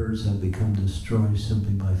species of birds have become destroyed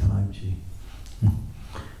simply by 5G.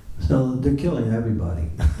 So they're killing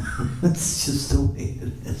everybody. It's just the way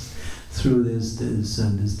it is through this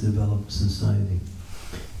developed society.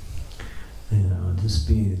 You know, just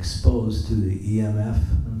being exposed to the EMF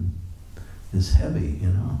is heavy, you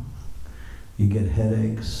know. You get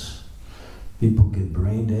headaches, people get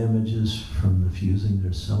brain damages from using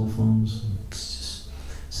their cell phones. It's just,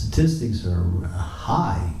 statistics are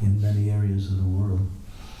high in many areas of the world.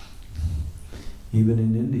 Even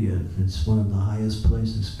in India, it's one of the highest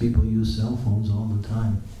places. People use cell phones all the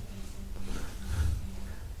time.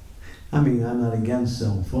 I mean, I'm not against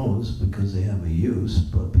cell phones because they have a use,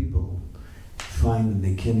 but people find that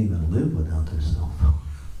they can't even live without their cell phone.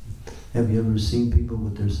 Have you ever seen people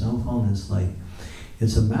with their cell phone? It's like,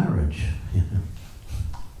 it's a marriage, you know.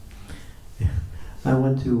 Yeah. I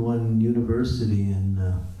went to one university in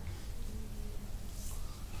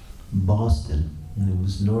Boston, and it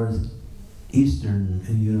was Northeastern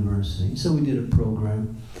University. So we did a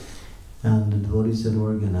program, and the devotees had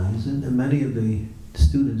organized it, and many of the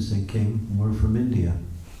students that came were from India.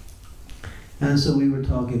 And so we were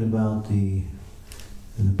talking about the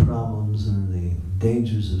problems or the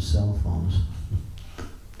dangers of cell phones.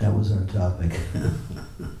 That was our topic.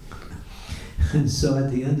 And so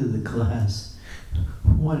at the end of the class,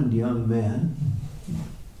 one young man,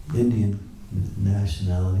 Indian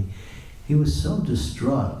nationality, he was so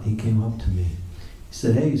distraught, he came up to me. He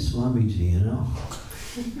said, "Hey, Swamiji, you know,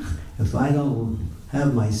 if I don't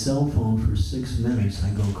have my cell phone for 6 minutes,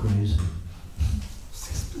 I go crazy."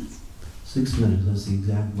 6 minutes? 6 minutes, that's the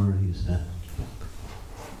exact word he said.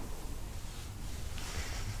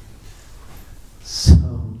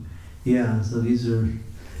 So, yeah, so these are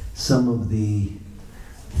some of the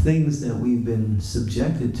things that we've been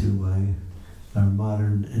subjected to by our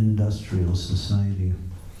modern industrial society.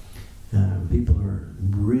 People are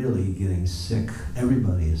really getting sick.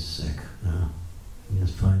 Everybody is sick now. You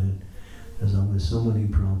just find it. There's always so many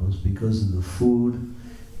problems because of the food,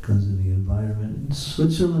 because of the environment.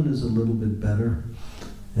 Switzerland is a little bit better.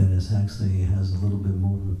 It actually has a little bit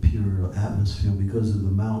more of a pure atmosphere because of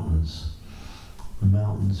the mountains. The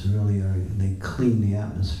mountains really they clean the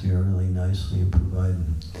atmosphere really nicely and provide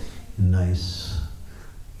a nice,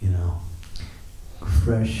 you know,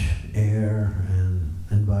 fresh air, and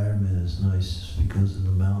environment is nice because of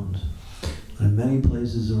the mountains. But in many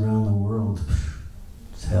places around the world,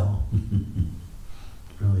 it's hell.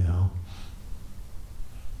 Really hell.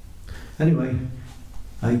 Anyway,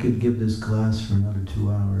 I could give this class for another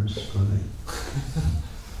 2 hours, but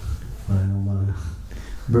I don't want to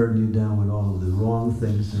burden you down with all of the wrong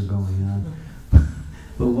things that are going on.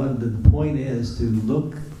 But what the point is to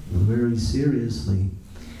look very seriously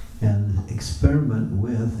and experiment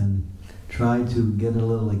with and try to get a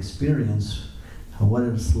little experience of what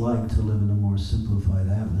it's like to live in a more simplified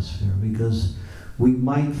atmosphere, because we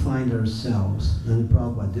might find ourselves, and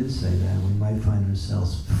Prabhupada did say that, we might find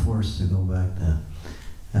ourselves forced to go back to,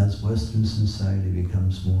 as Western society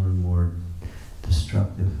becomes more and more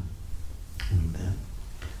destructive like that.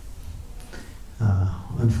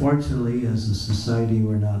 Unfortunately, as a society,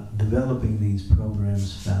 we're not developing these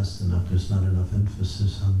programs fast enough. There's not enough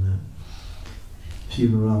emphasis on that.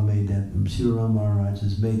 Shiva Ram Maharaj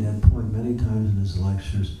has made that point many times in his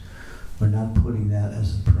lectures. We're not putting that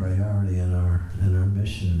as a priority in our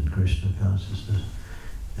mission in Krishna consciousness.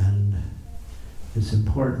 And it's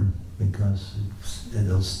important because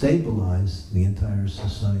it'll stabilize the entire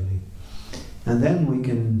society. And then we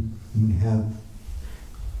can have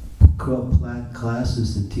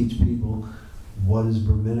classes that teach people what is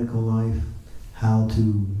Brahminical life, how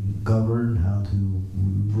to govern, how to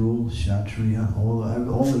rule, Kshatriya, all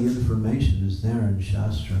the information is there in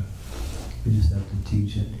Shastra. We just have to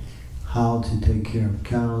teach it. How to take care of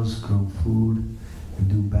cows, grow food, and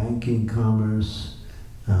do banking, commerce.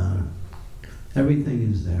 Everything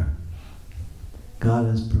is there. God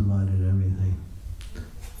has provided everything.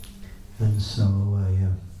 And so,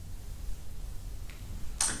 yeah.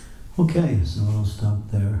 Okay, so I'll stop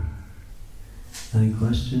there. Any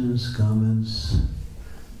questions, comments,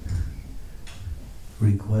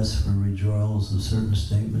 requests for withdrawals of certain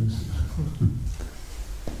statements?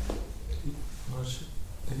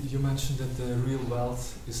 You mentioned that the real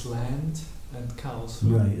wealth is land and cows.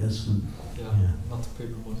 Right, that's what, not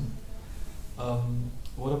paper money.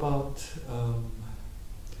 What about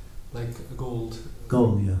like gold.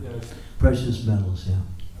 Gold, yeah. Yeah. Precious metals, yeah.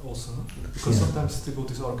 Also, no? Because Yeah. sometimes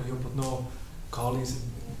devotees argue, but no, Kali is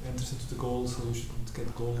enters into the gold, so you shouldn't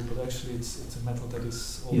get gold. But actually, it's a metal that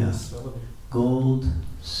is always relevant. Gold,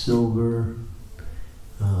 silver,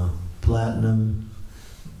 platinum,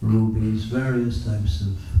 rubies, various types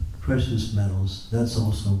of precious metals. That's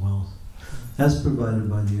also wealth. That's provided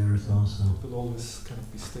by the earth also. It will always kind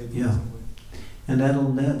of be stable. Yeah. In some way. And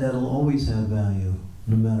that'll always have value,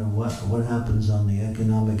 no matter what happens on the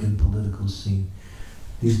economic and political scene.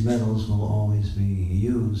 These metals will always be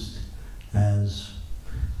used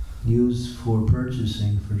for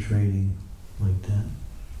purchasing, for trading, like that.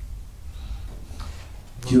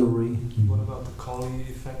 Jewelry. What about the Kali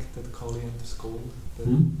effect, that Kali enters gold? That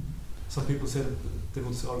some people say that they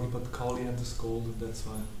would argue about Kali enters gold, and that's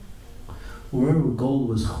why. Wherever gold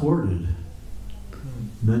was hoarded,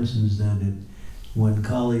 mentions that when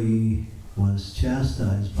Kali was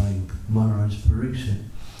chastised by Maharaja Pariksit,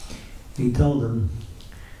 he told him,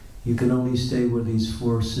 you can only stay where these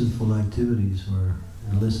 4 sinful activities were: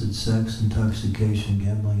 illicit sex, intoxication,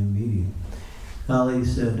 gambling, and meeting. Kali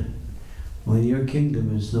said, when your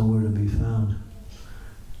kingdom is nowhere to be found,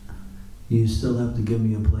 you still have to give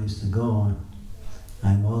me a place to go on.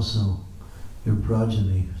 I'm also your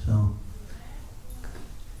progeny. So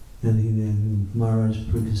then Maharaj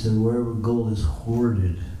Pariksit said, wherever gold is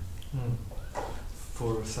hoarded.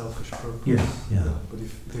 For selfish purpose. Yeah. But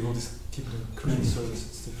if they want to keep it in Krishna service,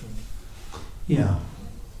 it's different. Yeah.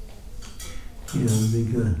 It'd be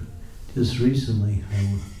good. Just recently,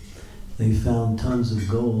 they found tons of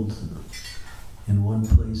gold in one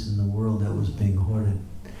place in the world that was being hoarded.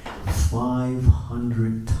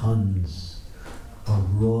 500 tons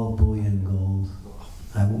of raw bullion gold.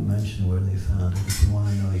 I won't mention where they found it. If you want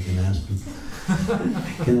to know, you can ask me.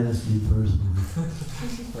 You can ask me personally.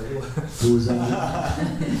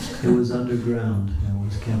 It was underground. It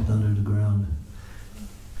was kept under the ground.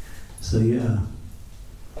 So yeah.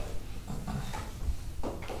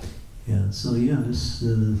 This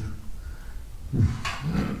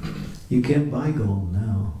you can't buy gold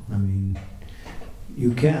now. I mean,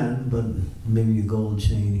 you can, but maybe a gold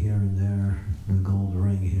chain here and there, a gold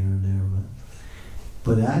ring here and there,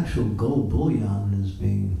 but actual gold bullion is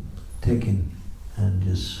being taken and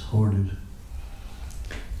just hoarded.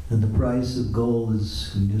 And the price of gold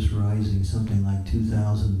is just rising, something like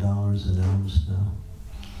 $2,000 an ounce now.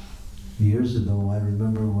 Years ago, I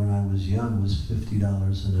remember when I was young, it was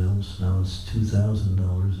 $50 an ounce. Now it's $2,000 an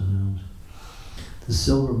ounce. The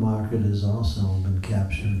silver market has also been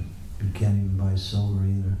captured. You can't even buy silver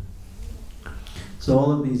either. So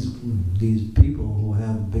all of these people who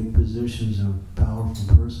have big positions or powerful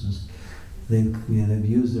persons, they've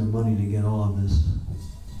used their money to get all of this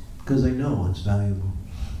because they know it's valuable.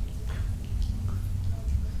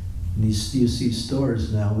 And you see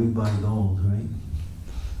stores now, we buy gold, right?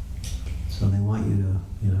 So they want you to,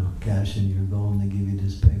 cash in your gold and they give you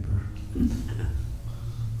this paper.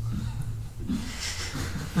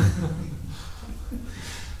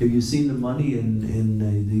 Have you seen the money in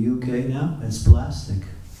the UK now? It's plastic.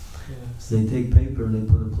 Yeah. So they take paper and they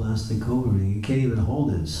put a plastic over it. You can't even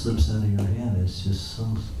hold it. It slips out of your hand. It's just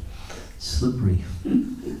so slippery.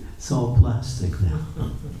 It's all plastic now.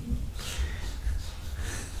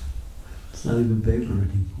 It's not even paper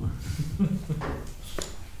anymore.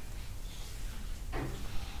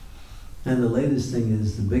 And the latest thing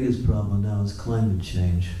is, the biggest problem now is climate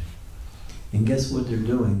change. And guess what they're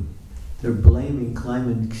doing? They're blaming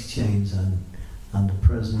climate change on the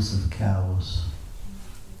presence of cows.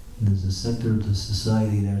 There's a sector of the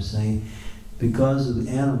society there saying, because of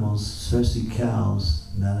animals, especially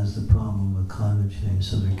cows, that is the problem with climate change.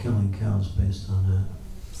 So they're killing cows based on that.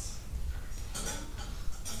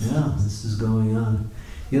 Yeah, this is going on.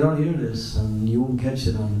 You don't hear this, and you won't catch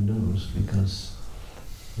it on the news because,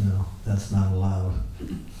 that's not allowed.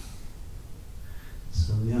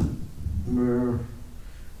 So yeah,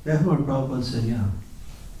 Prabhupada said,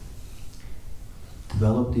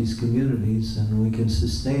 develop these communities and we can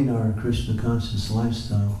sustain our Krishna conscious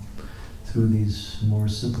lifestyle through these more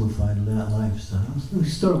simplified lifestyles. We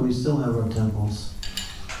still have our temples.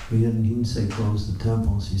 He didn't say close the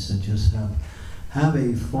temples, he said just have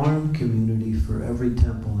a farm community for every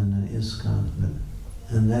temple in the ISKCON,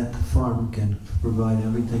 and that farm can provide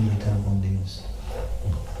everything the temple needs.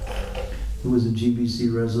 It was a GBC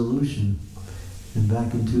resolution, and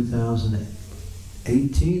back in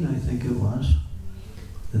 2018, I think it was,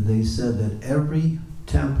 that they said that every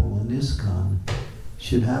temple in ISKCON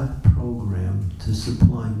should have a program to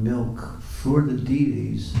supply milk for the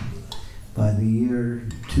deities by the year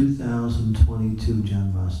 2022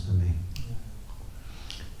 Janmashtami.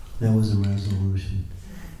 That was a resolution.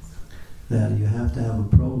 That you have to have a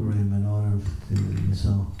program in order to, and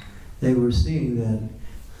so they were seeing that,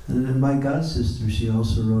 and my god sister, she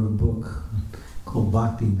also wrote a book called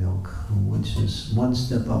Bhakti Milk, which is one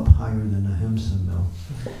step up higher than ahimsa milk.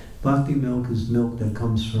 Bhakti milk is milk that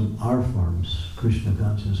comes from our farms, Krishna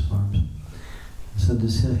conscious farms. So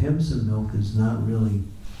this ahimsa milk is not really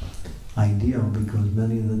ideal because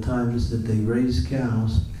many of the times that they raise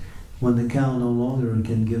cows, when the cow no longer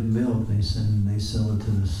can give milk, they sell it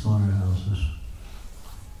to the slaughterhouses.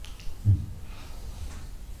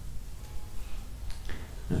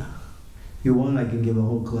 Yeah. If you want, I can give a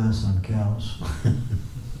whole class on cows.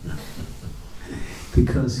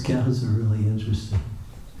 Because cows are really interesting.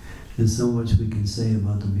 There's so much we can say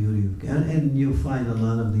about the beauty of cows. And you'll find a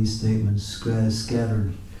lot of these statements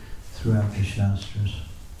scattered throughout the Shastras.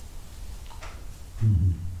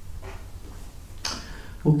 Mm-hmm.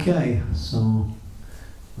 Okay, so I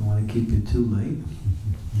don't want to keep you too late.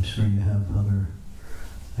 I'm sure you have other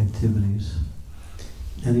activities.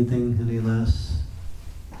 Anything, any last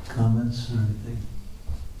comments or anything?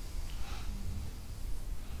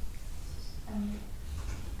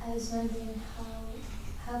 I was wondering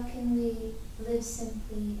how can we live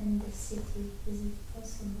simply in this city? Is it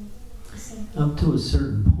possible? Up to a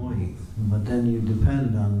certain point, but then you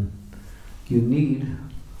depend on, you need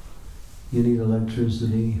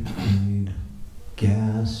electricity, you need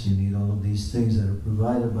gas, you need all of these things that are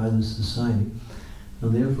provided by the society.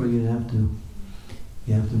 And therefore you have to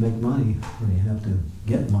make money, or you have to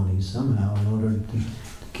get money somehow in order to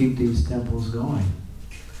keep these temples going.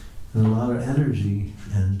 And a lot of energy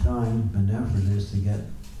and time and effort is to get.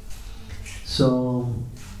 So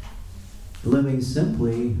living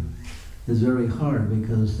simply is very hard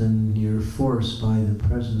because then you're forced by the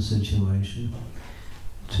present situation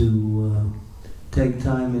to take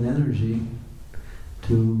time and energy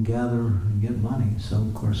to gather and get money. So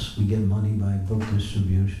of course we get money by book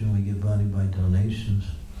distribution, we get money by donations.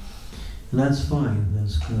 And that's fine,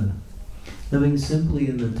 that's good. Living simply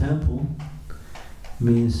in the temple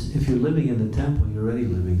means if you're living in the temple, you're already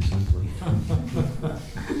living simply.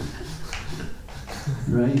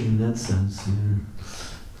 Right? In that sense,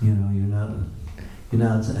 you're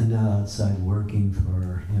not outside working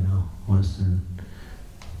for, Western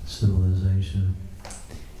civilization.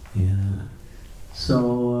 Yeah.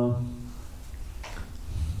 So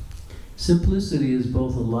simplicity is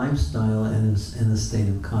both a lifestyle and a state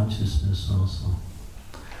of consciousness also.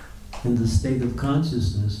 And the state of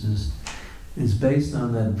consciousness is based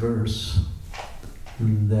on that verse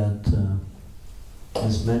that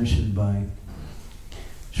is mentioned by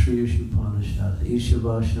Sri Upanishad.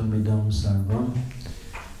 Ishavasham idam sarvam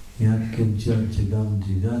Yatkincha jagam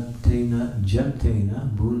jatena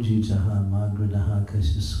bunjitaha magradaha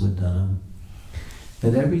kashiswadanam.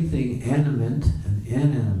 That everything animate and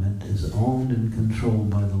inanimate is owned and controlled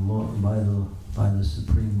by the Lord, by the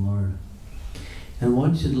Supreme Lord. And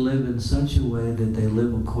one should live in such a way that they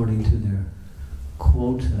live according to their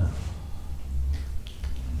quota.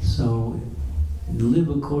 So live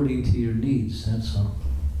according to your needs, that's all.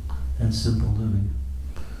 That's simple living.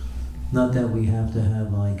 Not that we have to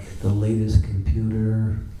have like the latest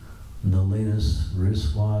computer, the latest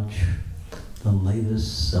wristwatch, the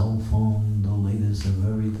latest cell phone, the latest of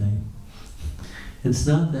everything. It's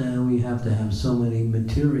not that we have to have so many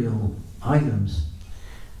material items.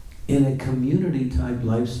 In a community type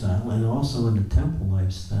lifestyle and also in a temple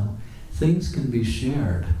lifestyle, things can be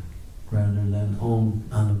shared rather than owned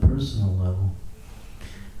on a personal level.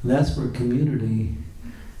 And that's where community,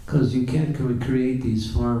 because you can't create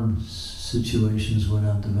these farm situations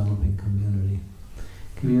without developing community.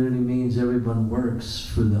 Community means everyone works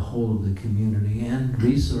for the whole of the community, and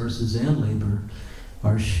resources and labor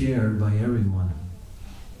are shared by everyone.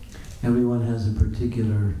 Everyone has a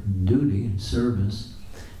particular duty, service,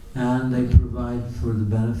 and they provide for the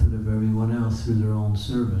benefit of everyone else through their own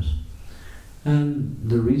service. And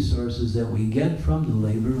the resources that we get from the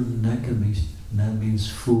labor, and that means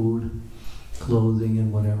food, clothing,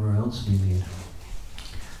 and whatever else we need.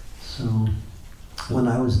 So, when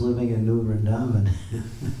I was living in New Vrindavan,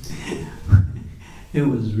 it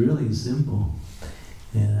was really simple.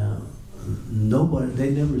 We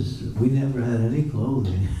never had any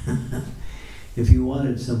clothing. If you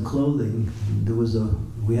wanted some clothing,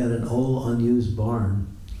 we had an old unused barn,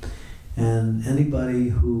 and anybody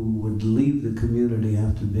who would leave the community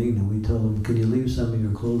after being there, we told them, can you leave some of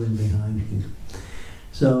your clothing behind you?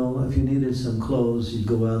 So if you needed some clothes, you'd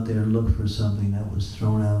go out there and look for something that was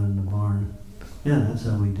thrown out in the barn. Yeah, that's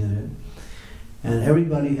how we did it. And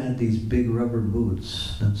everybody had these big rubber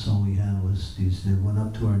boots. That's all we had was these, they went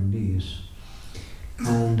up to our knees.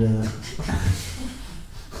 And And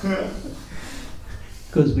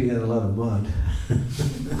because we had a lot of mud.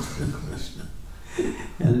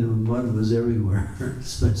 And the mud was everywhere,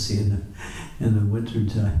 especially in the winter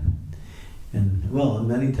time. And well,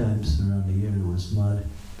 many times around the year there was mud.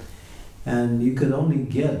 And you could only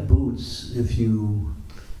get boots if you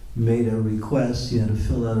made a request. You had to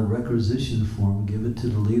fill out a requisition form, give it to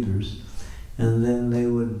the leaders, and then they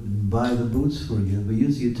would buy the boots for you. But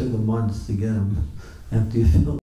usually it took a month to get them after you filled